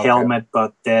helmet,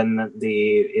 but then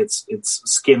it's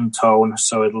skin tone,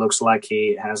 so it looks like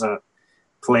he has a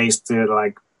place to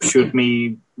like shoot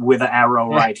me with an arrow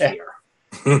right here.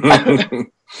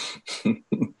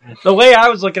 The way I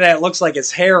was looking at it looks like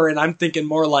his hair, and I'm thinking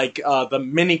more like the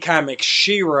mini comic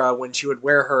She-Ra when she would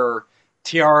wear her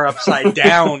tiara upside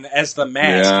down as the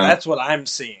mask. Yeah. That's what I'm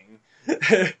seeing.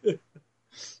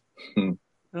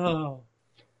 Oh.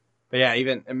 But yeah,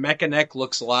 even Mechanic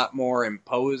looks a lot more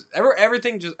imposed.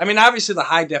 Everything just, I mean, obviously the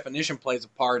high definition plays a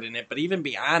part in it, but even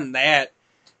beyond that,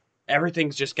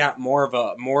 everything's just got more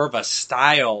of a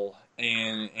style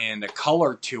and a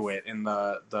color to it in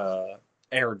the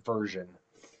aired version.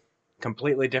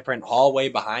 Completely different hallway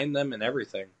behind them and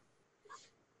everything.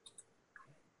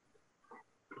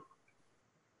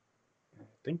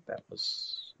 I think that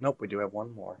was... Nope, we do have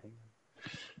one more.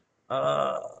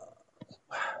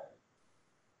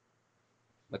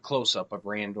 The close-up of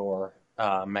Randor,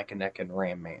 Mechanic, and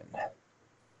Ram Man.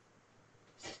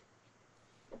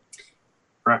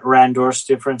 Randor's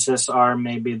differences are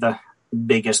maybe the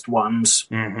biggest ones.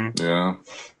 Mm-hmm. Yeah.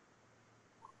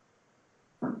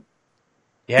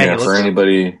 Yeah, for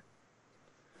anybody...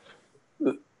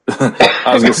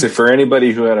 I was going to say, for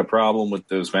anybody who had a problem with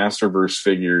those Masterverse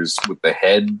figures with the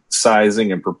head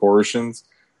sizing and proportions,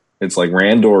 it's like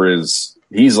Randor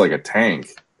he's like a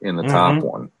tank in the top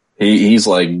one. He's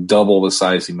like double the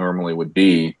size he normally would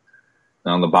be.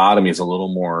 And on the bottom, he's a little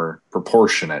more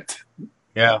proportionate.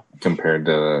 Yeah. Compared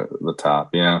to the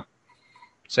top, yeah.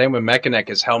 Same with Mechanic.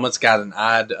 His helmet's got an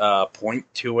odd point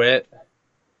to it.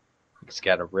 It's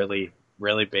got a really,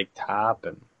 really big top,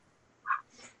 and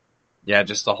yeah,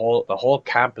 just the whole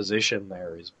composition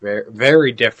there is very,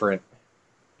 very different.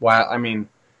 Well, I mean,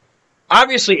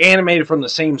 obviously animated from the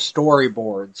same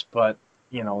storyboards, but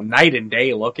you know, night and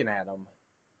day looking at them.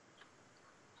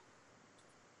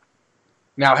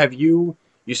 Now, you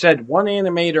said one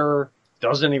animator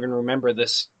doesn't even remember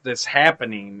this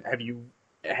happening. Have you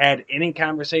had any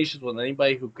conversations with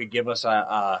anybody who could give us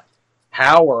a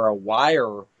how or a why,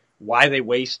 or why they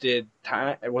wasted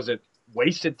time? Was it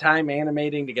wasted time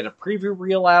animating to get a preview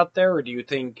reel out there, or do you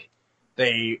think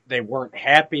they weren't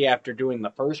happy after doing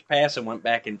the first pass and went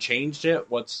back and changed it?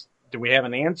 Do we have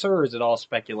an answer, or is it all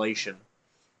speculation?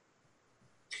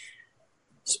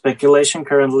 Speculation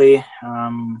currently.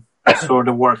 Sort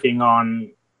of working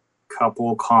on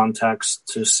couple contacts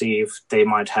to see if they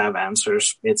might have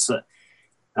answers. It's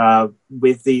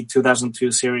with the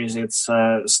 2002 series, it's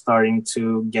starting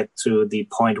to get to the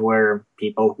point where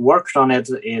people who worked on it,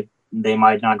 they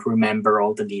might not remember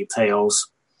all the details.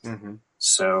 Mm-hmm.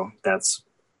 So that's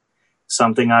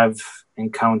something I've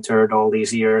encountered all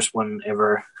these years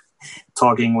whenever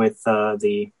talking with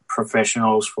the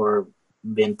professionals for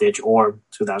vintage or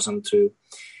 2002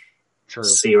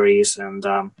 series. And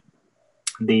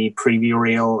the preview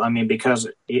reel, I mean, because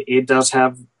it does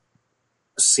have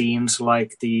scenes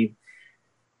like the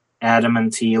Adam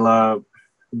and Teela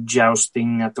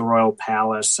jousting at the Royal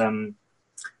Palace and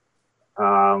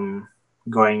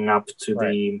going up to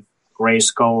the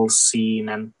Grayskull scene,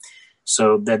 and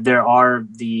so that there are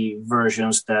the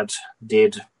versions that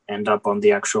did end up on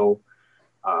the actual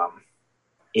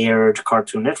aired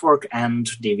Cartoon Network and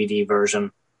DVD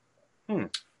version.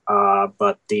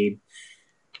 But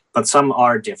some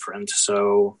are different,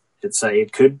 so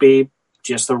it could be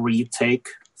just a retake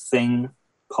thing,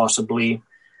 possibly,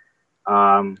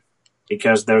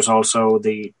 because there's also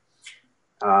the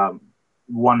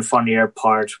one funnier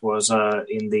part was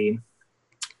in the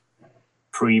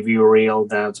preview reel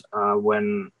that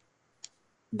when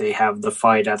they have the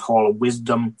fight at Hall of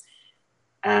Wisdom,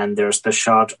 and there's the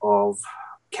shot of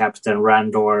Captain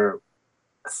Randor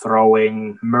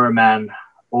throwing Merman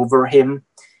over him,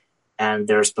 and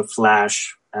there's the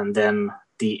flash, and then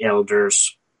the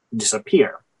elders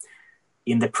disappear.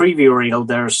 In the preview reel,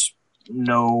 there's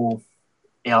no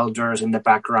elders in the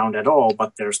background at all,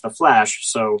 but there's the flash.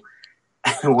 So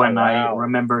when I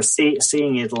remember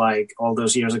seeing it like all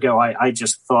those years ago, I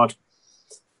just thought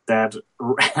that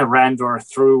Randor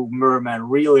threw Merman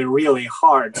really, really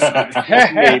hard. So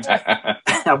it made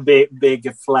a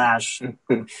big flash.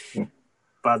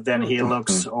 But then he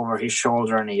looks over his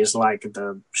shoulder and he's like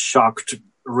the shocked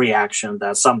reaction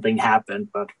that something happened.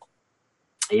 But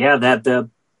yeah, that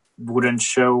wouldn't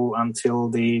show until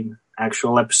the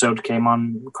actual episode came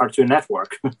on Cartoon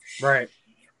Network. Right.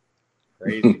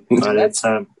 Crazy. But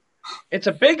it's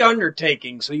a big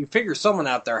undertaking, so you figure someone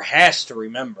out there has to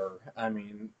remember. I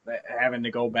mean, having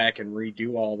to go back and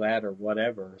redo all that or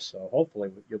whatever. So hopefully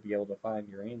you'll be able to find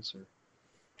your answer.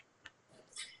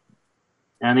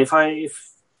 And if I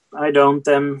don't,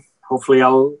 then hopefully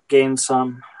I'll gain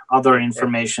some other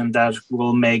information that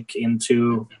will make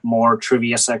into more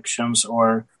trivia sections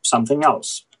or something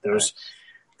else. There's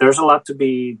a lot to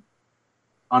be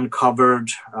uncovered.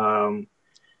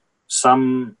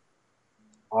 Some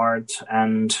art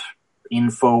and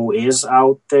info is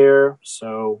out there,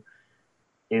 so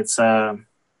it's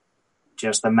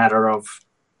just a matter of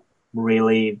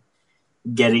really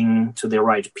getting to the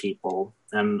right people.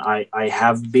 And I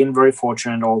have been very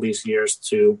fortunate all these years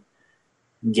to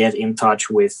get in touch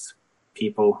with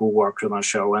people who worked on the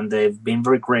show, and they've been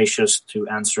very gracious to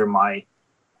answer my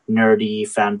nerdy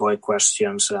fanboy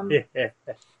questions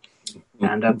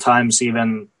and at times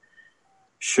even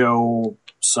show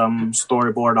some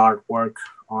storyboard artwork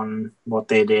on what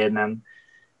they did,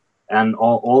 and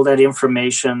all that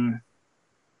information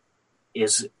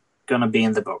is gonna be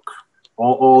in the book.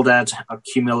 All that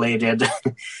accumulated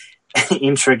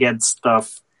intricate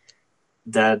stuff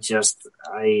that just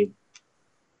I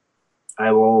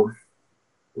will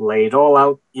lay it all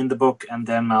out in the book, and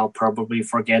then I'll probably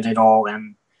forget it all.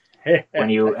 And when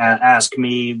you ask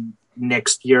me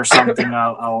next year something,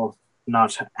 I'll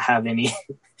not have any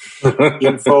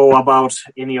info about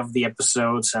any of the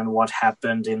episodes and what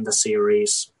happened in the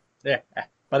series. Yeah,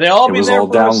 but they'll all be there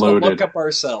for us to look up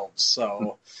ourselves.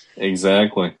 So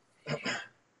exactly.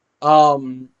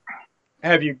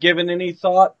 Have you given any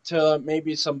thought to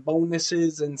maybe some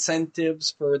bonuses,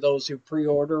 incentives for those who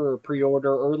pre-order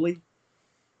early?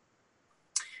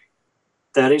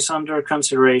 That is under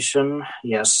consideration,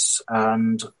 yes,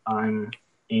 and I'm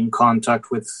in contact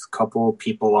with a couple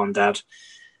people on that.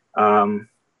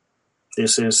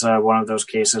 This is one of those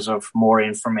cases of more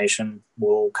information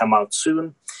will come out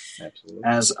soon. Absolutely.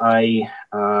 As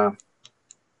I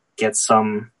get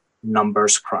some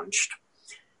numbers crunched.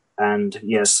 And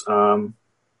yes,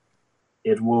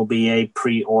 it will be a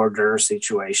pre-order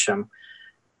situation.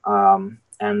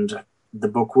 And the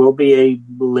book will be a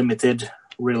limited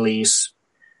release.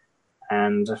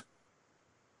 And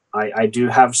I do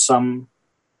have some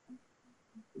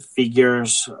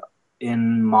figures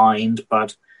in mind,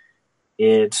 but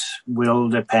it will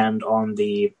depend on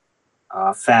the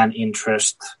fan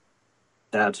interest,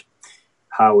 that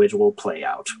how it will play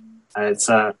out. It's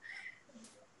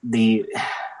the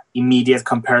immediate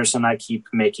comparison I keep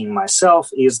making myself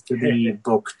is to the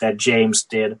book that James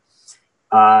did.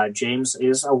 James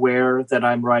is aware that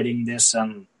I'm writing this,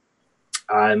 and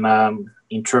I'm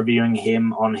interviewing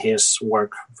him on his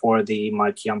work for the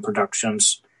Mike Young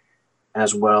Productions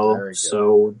as well.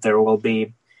 So there will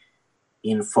be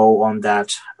info on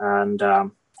that,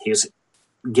 and he's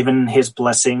given his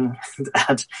blessing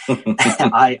that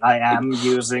I am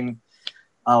using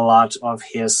a lot of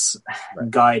his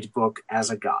guidebook as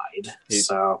a guide.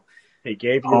 So he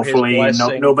gave you hopefully his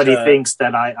blessing nobody thinks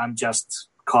that I'm just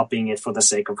copying it for the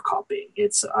sake of copying.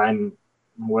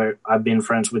 I've been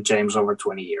friends with James over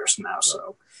 20 years now,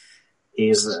 so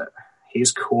he's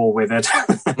cool with it.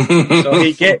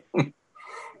 So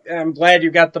I'm glad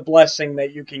you got the blessing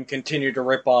that you can continue to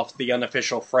rip off the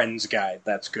unofficial Friends guide.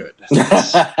 That's good.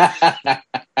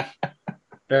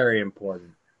 Very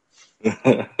important.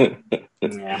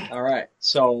 Yeah. All right.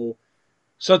 So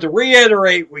So to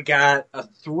reiterate, we got a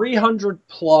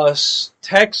 300-plus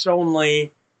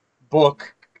text-only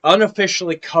book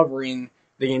unofficially covering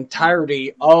the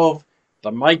entirety of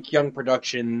the Mike Young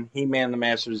production He-Man the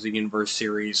Masters of the Universe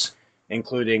series,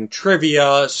 including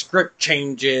trivia, script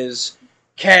changes,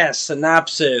 cast,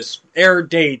 synopsis, air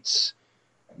dates,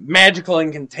 magical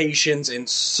incantations, and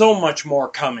so much more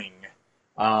coming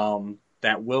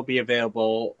that will be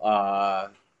available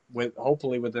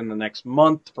hopefully within the next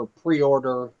month for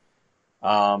pre-order,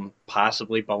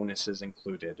 possibly bonuses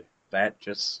included. That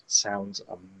just sounds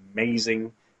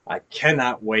amazing. I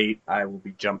cannot wait. I will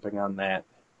be jumping on that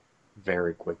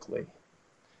very quickly.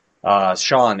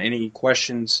 Sean, any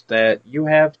questions that you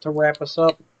have to wrap us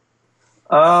up?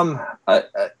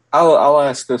 I'll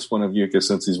ask this one of Yuka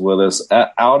since he's with us.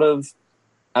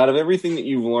 Out of everything that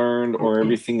you've learned or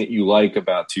everything that you like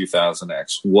about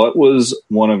 2000X, what was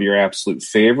one of your absolute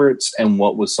favorites, and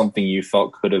what was something you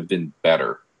felt could have been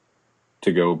better?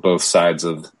 To go both sides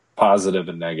of positive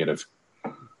and negative.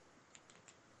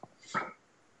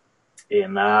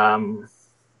 In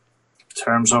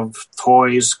terms of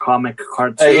toys, comic,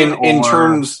 cartoon,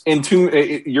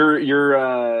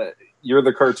 you're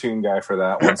the cartoon guy for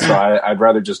that one, so I'd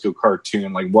rather just go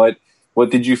cartoon. Like, what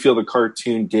did you feel the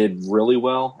cartoon did really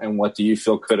well, and what do you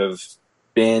feel could have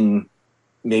been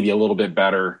maybe a little bit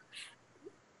better,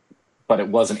 but it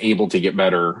wasn't able to get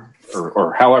better,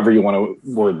 or however you want to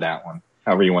word that one,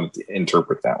 however you want to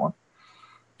interpret that one?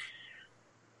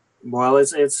 Well,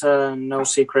 it's no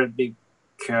secret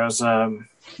because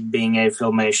being a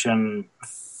Filmation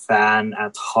fan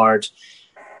at heart,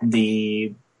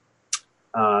 the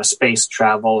space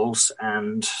travels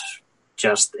and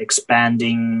just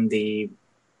expanding the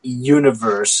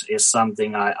universe is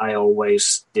something I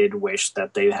always did wish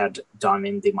that they had done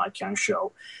in the Mike Young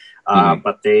show.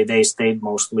 But they stayed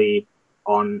mostly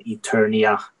on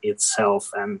Eternia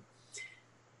itself and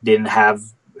didn't have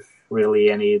really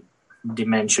any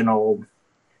dimensional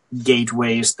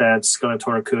gateways that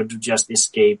Skeletor could just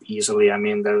escape easily. I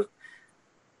mean, there's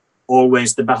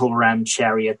always the battle ram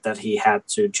chariot that he had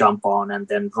to jump on and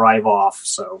then drive off.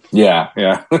 So yeah.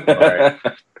 Right.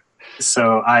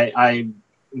 So I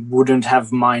wouldn't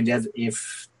have minded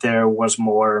if there was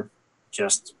more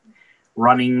just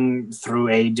running through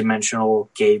a dimensional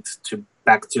gate to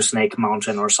back to Snake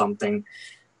Mountain or something.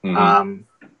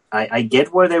 I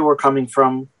get where they were coming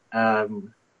from,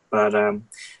 but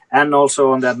and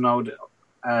also on that note,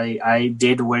 I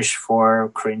did wish for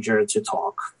Cringer to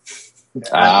talk.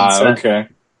 Okay.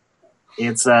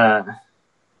 It's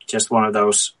just one of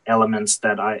those elements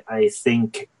that I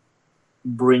think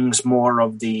brings more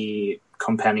of the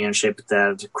companionship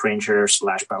that Cringer /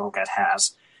 Battlecat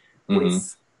has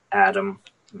with Adam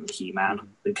and He-Man,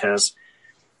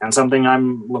 and something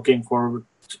I'm looking forward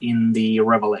in the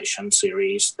Revelation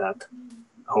series, that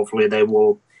hopefully they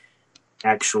will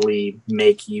actually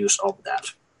make use of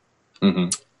that.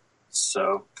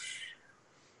 So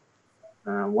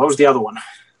what was the other one?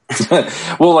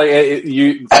 Well,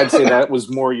 I'd say that was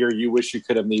more you wish you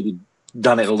could have maybe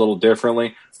done it a little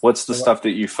differently. What's the stuff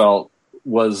that you felt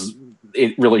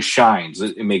it really shines?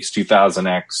 It makes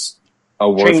 2000X a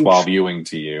worthwhile viewing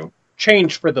to you.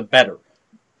 Change for the better.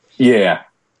 Yeah.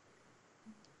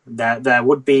 That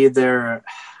would be their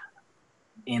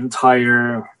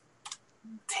entire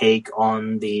take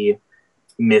on the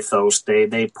mythos.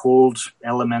 They pulled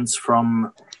elements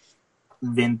from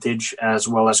vintage as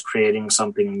well as creating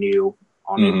something new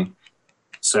on it.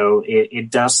 So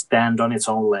it does stand on its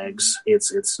own legs.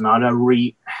 It's not a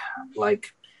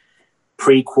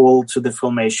prequel to the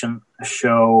Filmation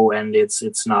show, and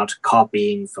it's not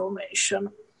copying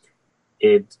Filmation.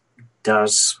 It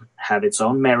does have its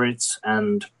own merits,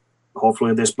 and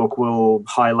hopefully this book will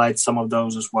highlight some of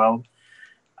those as well.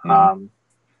 And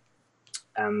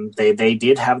they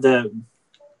did have the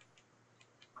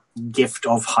gift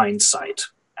of hindsight,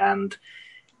 and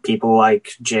people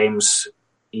like James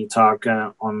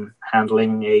Itaka on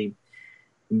handling a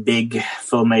big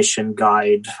Filmation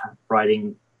guide,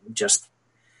 writing just,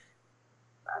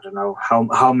 I don't know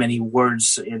how many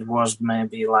words it was,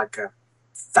 maybe like a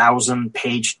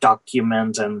 1,000-page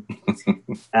document,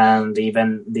 and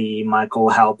even the Michael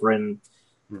Halperin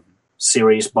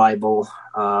series Bible,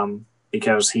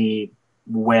 because he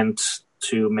went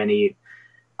to many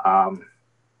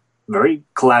very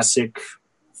classic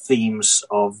themes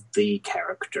of the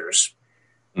characters.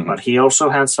 But he also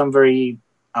had some very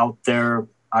out there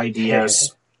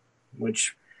ideas,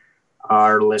 which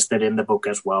are listed in the book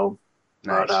as well.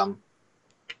 Nice. But,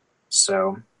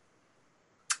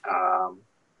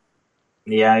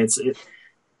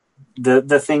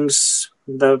 the things,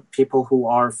 the people who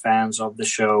are fans of the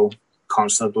show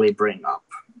constantly bring up.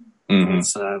 Mm-hmm.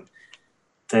 It's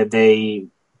that they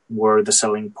were the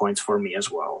selling points for me as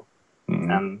well.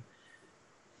 Mm-hmm. And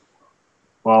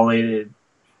well, it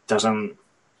doesn't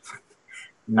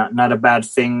not a bad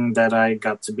thing that I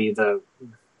got to be the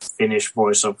Finnish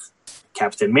voice of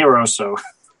Captain Miro. So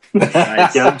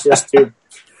just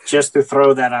to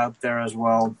throw that out there as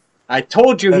well. I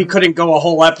told you he couldn't go a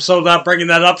whole episode without bringing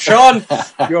that up, Sean.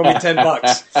 You owe me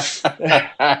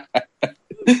 $10.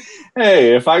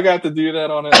 Hey, if I got to do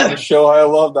that on a show I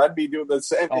loved, I'd be doing the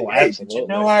same. Oh, hey,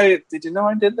 absolutely. Did you know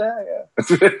I did that?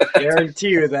 Yeah. Guarantee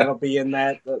you that'll be in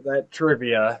that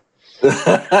trivia. It'll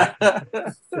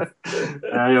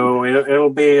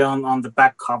be on the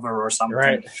back cover or something.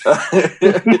 Right.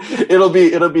 it'll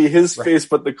be his face,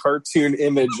 but the cartoon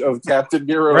image of Captain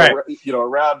Miro, right.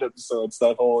 Around him. So it's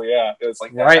that whole, it's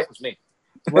like, right. That was me.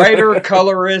 Writer,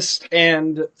 colorist,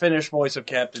 and Finnish voice of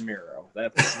Captain Miro.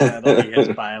 That'll be his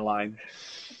byline.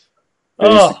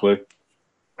 Basically.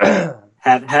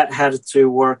 Had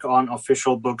to work on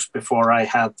official books before I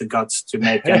had the guts to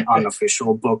make an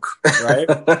unofficial book. Right.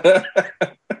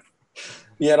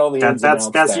 You had all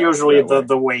the that's usually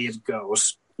the way it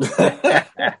goes. All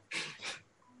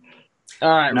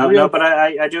right. No, but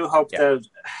I do hope that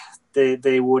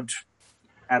they would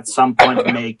at some point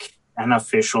make an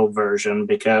official version,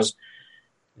 because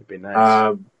it'd be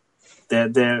nice.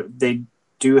 They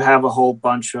do have a whole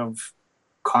bunch of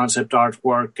concept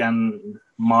artwork and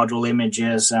model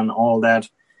images and all that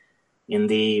in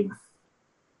the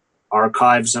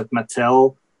archives at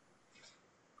Mattel,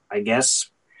 I guess,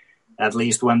 at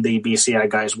least when the BCI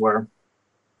guys were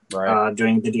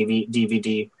doing the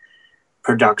DVD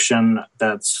production.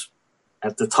 That's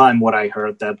at the time what I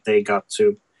heard, that they got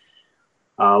to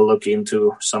look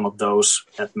into some of those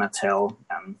at Mattel,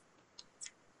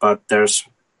 but there's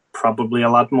probably a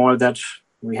lot more that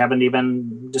we haven't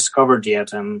even discovered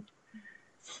yet, and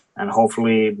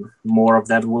hopefully more of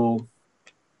that will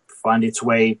find its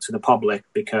way to the public,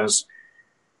 because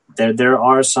there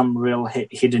are some real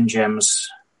hidden gems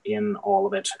in all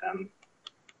of it.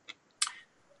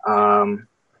 And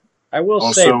I will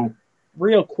also say,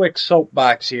 real quick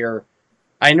soapbox here,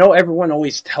 I know everyone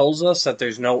always tells us that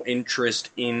there's no interest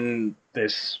in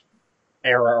this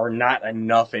era, or not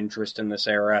enough interest in this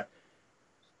era.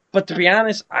 But to be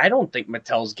honest, I don't think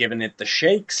Mattel's given it the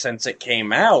shake since it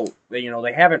came out. They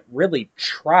haven't really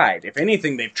tried. If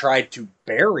anything, they've tried to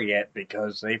bury it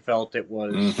because they felt it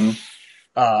was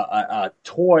a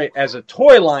toy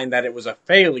line, that it was a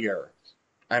failure.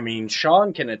 I mean,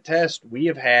 Sean can attest, we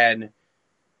have had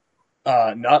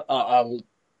not a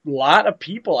lot of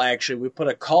people, actually. We put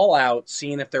a call out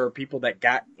seeing if there were people that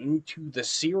got into the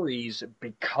series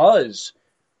because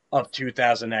of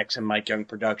 2000X and Mike Young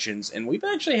Productions, and we've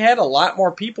actually had a lot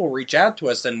more people reach out to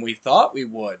us than we thought we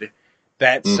would,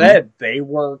 that said they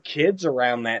were kids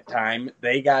around that time,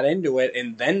 they got into it,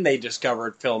 and then they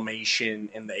discovered Filmation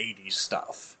and the 80s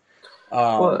stuff.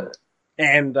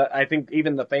 And I think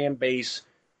even the fan base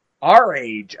our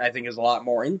age, I think, is a lot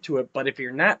more into it, but if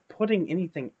you're not putting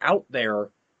anything out there,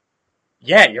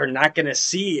 you're not going to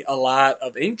see a lot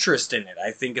of interest in it.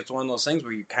 I think it's one of those things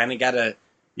where you kind of gotta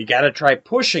try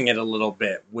pushing it a little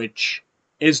bit, which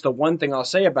is the one thing I'll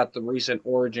say about the recent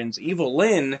Origins Evil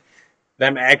Lyn,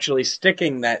 them actually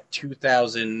sticking that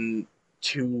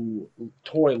 2002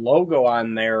 toy logo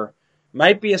on there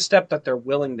might be a step that they're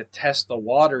willing to test the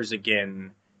waters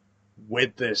again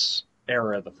with this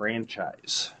era of the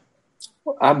franchise.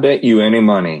 I bet you any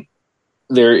money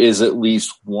there is at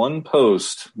least one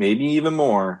post, maybe even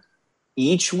more,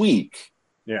 each week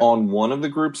on one of the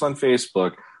groups on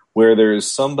Facebook where there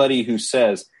is somebody who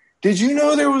says, did you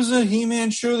know there was a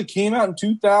He-Man show that came out in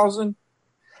 2000?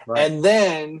 Right. And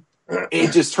then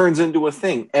it just turns into a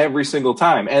thing every single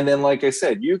time. And then, like I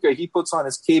said, Yuka, he puts on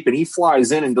his cape and he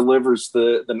flies in and delivers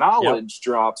the knowledge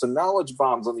drops and knowledge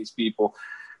bombs on these people.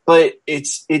 But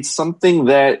it's something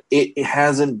that it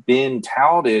hasn't been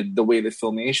touted the way that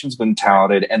Filmation's been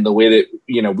touted, and the way that,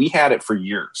 we had it for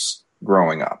years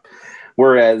growing up.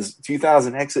 Whereas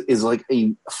 2000X is like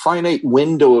a finite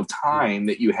window of time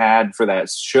that you had for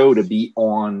that show to be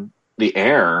on the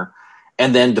air,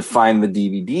 and then to find the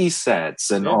DVD sets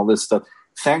and all this stuff.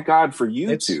 Thank God for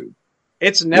YouTube.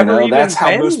 It's never even that's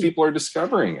how most people are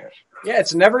discovering it. Yeah,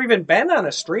 it's never even been on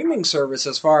a streaming service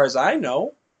as far as I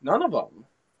know. None of them.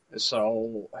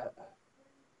 So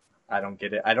I don't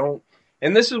get it. And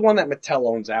this is one that Mattel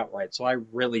owns outright, so I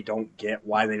really don't get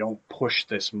why they don't push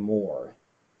this more.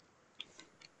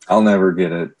 I'll never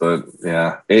get it, but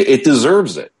it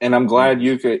deserves it. And I'm glad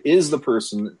Yuka is the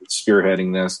person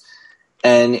spearheading this.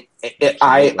 And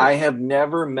I have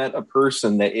never met a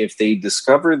person that if they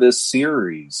discover this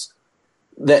series,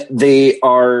 that they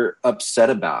are upset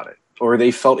about it or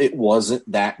they felt it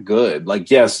wasn't that good.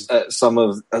 Like, yes, some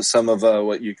of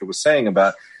what Yuka was saying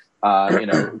about,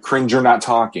 Cringer not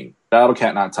talking,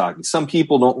 Battlecat not talking. Some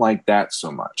people don't like that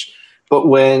so much. But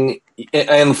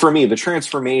and for me, the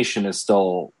transformation is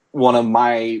still one of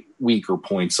my weaker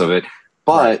points of it.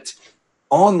 But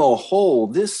on the whole,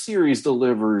 this series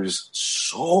delivers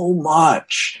so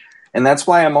much. And that's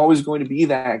why I'm always going to be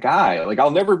that guy. Like,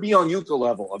 I'll never be on Yuka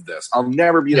level of this. I'll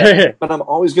never be that. But I'm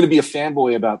always going to be a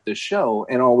fanboy about this show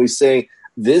and always say,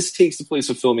 this takes the place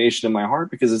of Filmation in my heart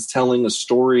because it's telling a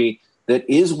story that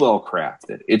is well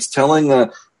crafted. It's telling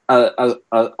a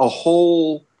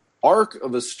whole arc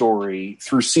of a story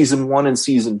through season 1 and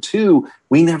season 2.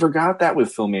 We never got that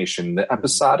with Filmation. The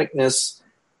episodicness,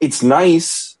 it's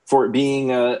nice for it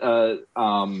being a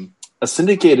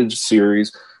syndicated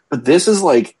series, but this is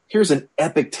like, here's an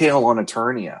epic tale on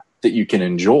Eternia that you can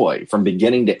enjoy from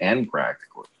beginning to end,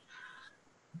 practically.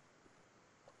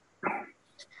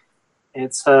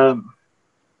 It's all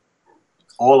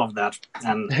of that,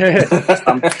 and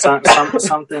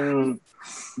something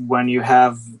when you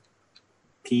have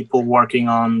people working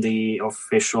on the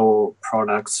official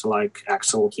products like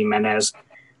Axel Jimenez,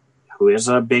 who is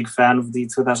a big fan of the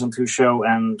 2002 show,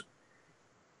 and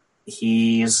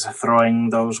he's throwing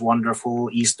those wonderful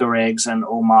Easter eggs and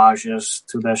homages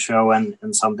to the show and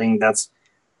something that's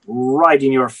right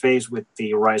in your face with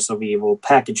the Rise of Evil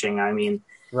packaging. I mean,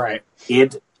 right.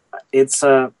 It's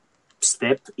a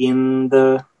step in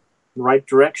the right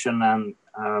direction. And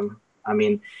I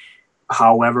mean,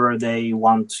 however they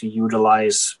want to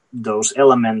utilize those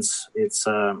elements,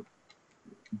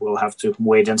 we'll have to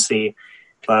wait and see.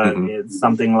 But it's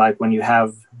something like when you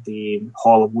have the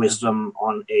Hall of Wisdom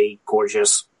on a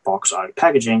gorgeous box art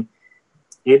packaging,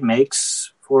 it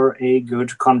makes for a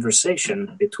good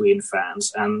conversation between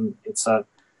fans, and it's a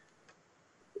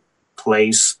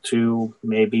place to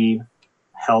maybe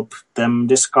help them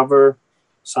discover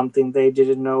something they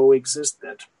didn't know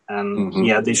existed. And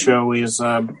the show is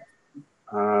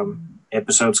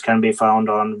episodes can be found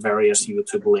on various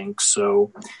YouTube links,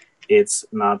 so it's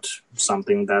not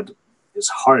something that is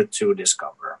hard to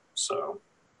discover. So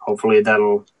hopefully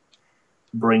that'll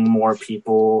bring more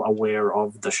people aware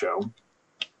of the show.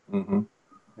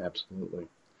 Absolutely.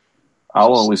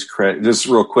 I'll always credit, just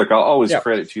real quick, I'll always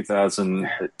credit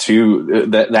 2002,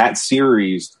 that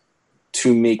series,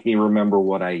 to make me remember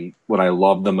what I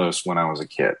loved the most when I was a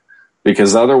kid.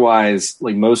 Because otherwise,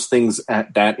 like most things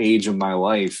at that age of my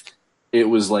life, it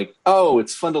was like, oh,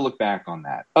 it's fun to look back on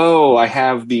that. Oh, I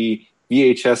have the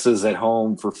VHSs at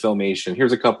home for Filmation.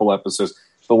 Here's a couple episodes.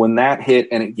 But when that hit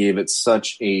and it gave it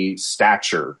such a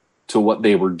stature to what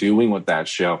they were doing with that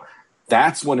show,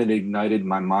 that's when it ignited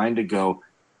my mind to go,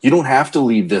 you don't have to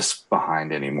leave this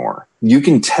behind anymore. You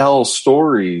can tell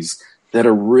stories that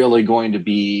are really going to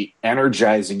be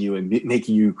energizing you and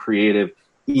making you creative,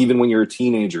 even when you're a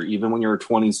teenager, even when you're a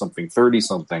 20-something,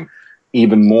 30-something,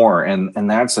 even more. And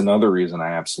that's another reason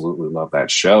I absolutely love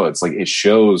that show. It's like, it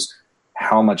shows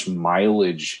how much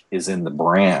mileage is in the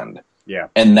brand. Yeah.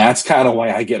 And that's kind of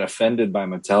why I get offended by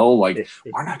Mattel. Like,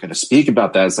 we're not going to speak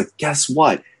about that. It's like, guess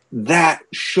what? That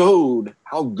showed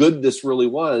how good this really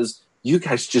was. You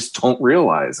guys just don't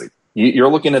realize it. You're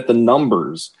looking at the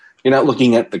numbers. You're not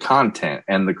looking at the content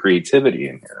and the creativity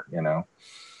in here,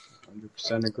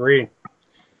 100% agree.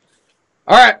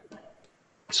 All right.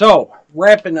 So,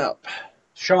 wrapping up.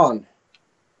 Sean,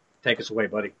 take us away,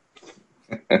 buddy.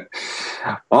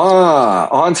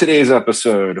 On today's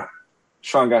episode,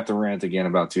 Sean got to rant again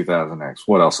about 2000X.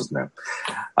 What else is new?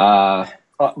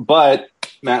 But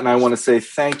Matt and I want to say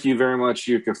thank you very much,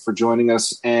 Yuka, for joining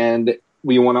us. And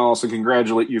we want to also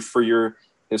congratulate you for your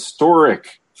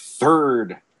historic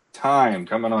third time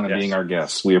coming on and being our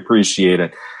guest. We appreciate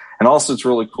it. And also, it's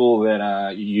really cool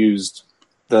that you used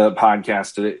the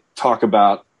podcast to talk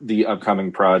about the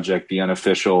upcoming project, the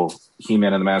unofficial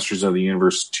He-Man and the Masters of the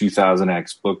Universe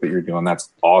 2000X book that you're doing. That's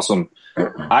awesome.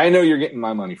 I know you're getting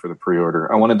my money for the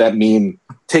pre-order. I wanted that meme.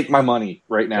 Take my money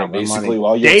right now, basically,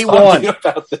 while you're talking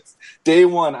about this. Day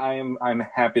one, I'm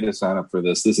happy to sign up for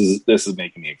this. This is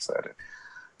making me excited.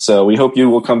 So we hope you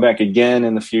will come back again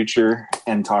in the future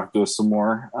and talk to us some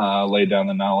more, lay down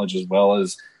the knowledge, as well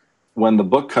as when the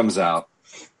book comes out,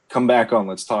 come back on.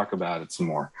 Let's talk about it some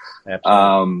more.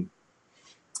 Absolutely.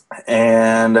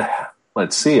 And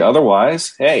let's see.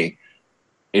 Otherwise, hey,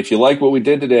 if you like what we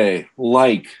did today,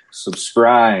 like,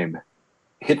 subscribe,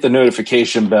 hit the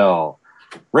notification bell,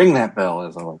 ring that bell,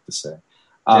 as I like to say.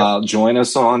 Join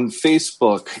us on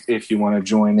Facebook if you want to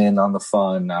join in on the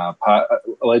fun.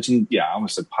 Legend, I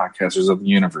almost said Podcasters of the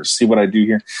Universe. See what I do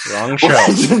here? Wrong show.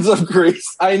 Legends of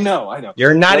Grace. I know.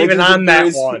 You're not Legends even on that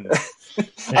Grace. one.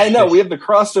 I know. We have the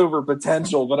crossover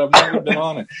potential, but I've never been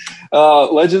on it.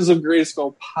 Legends of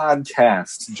Grayskull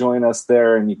podcast. Join us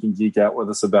there, and you can geek out with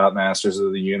us about Masters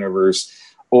of the Universe.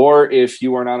 Or if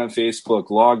you are not on Facebook,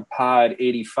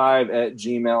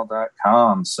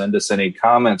 logpod85@gmail.com. Send us any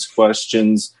comments,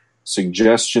 questions,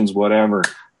 suggestions, whatever.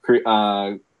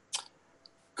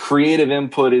 Creative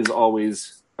input is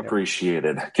always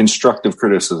appreciated. Constructive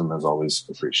criticism is always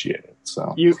appreciated.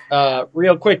 So,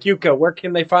 real quick, Yuka, where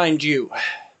can they find you?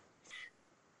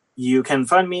 You can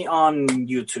find me on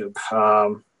YouTube.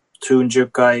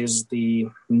 Toonjuka is the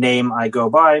name I go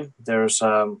by. There's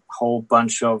a whole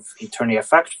bunch of Eternia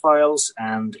Effect files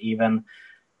and even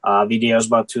videos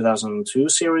about 2002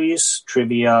 series,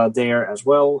 trivia there as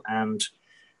well, and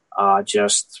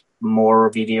just more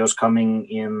videos coming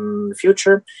in the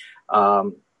future.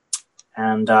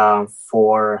 And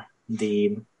for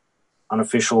the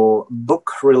unofficial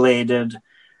book-related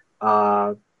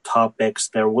topics,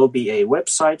 there will be a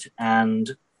website,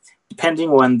 and depending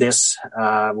when this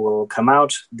will come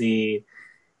out, the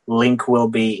link will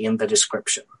be in the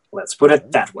description. Let's put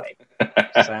it that way.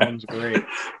 Sounds great.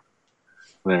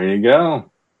 There you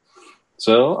go.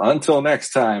 So, until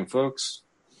next time, folks.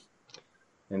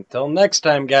 Until next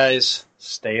time, guys,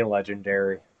 stay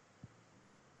legendary.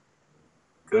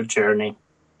 Good journey.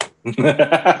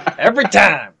 Every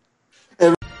time.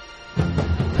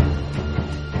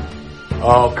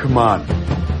 Oh, come on.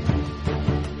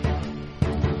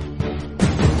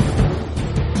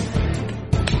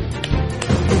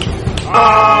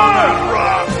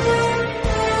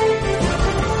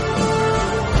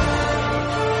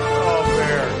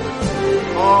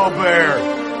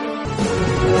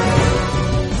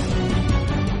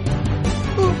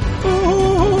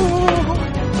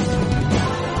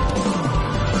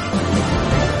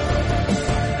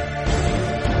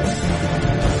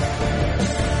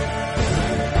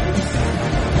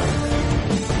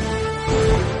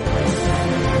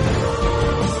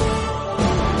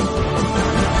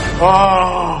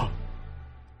 Oh!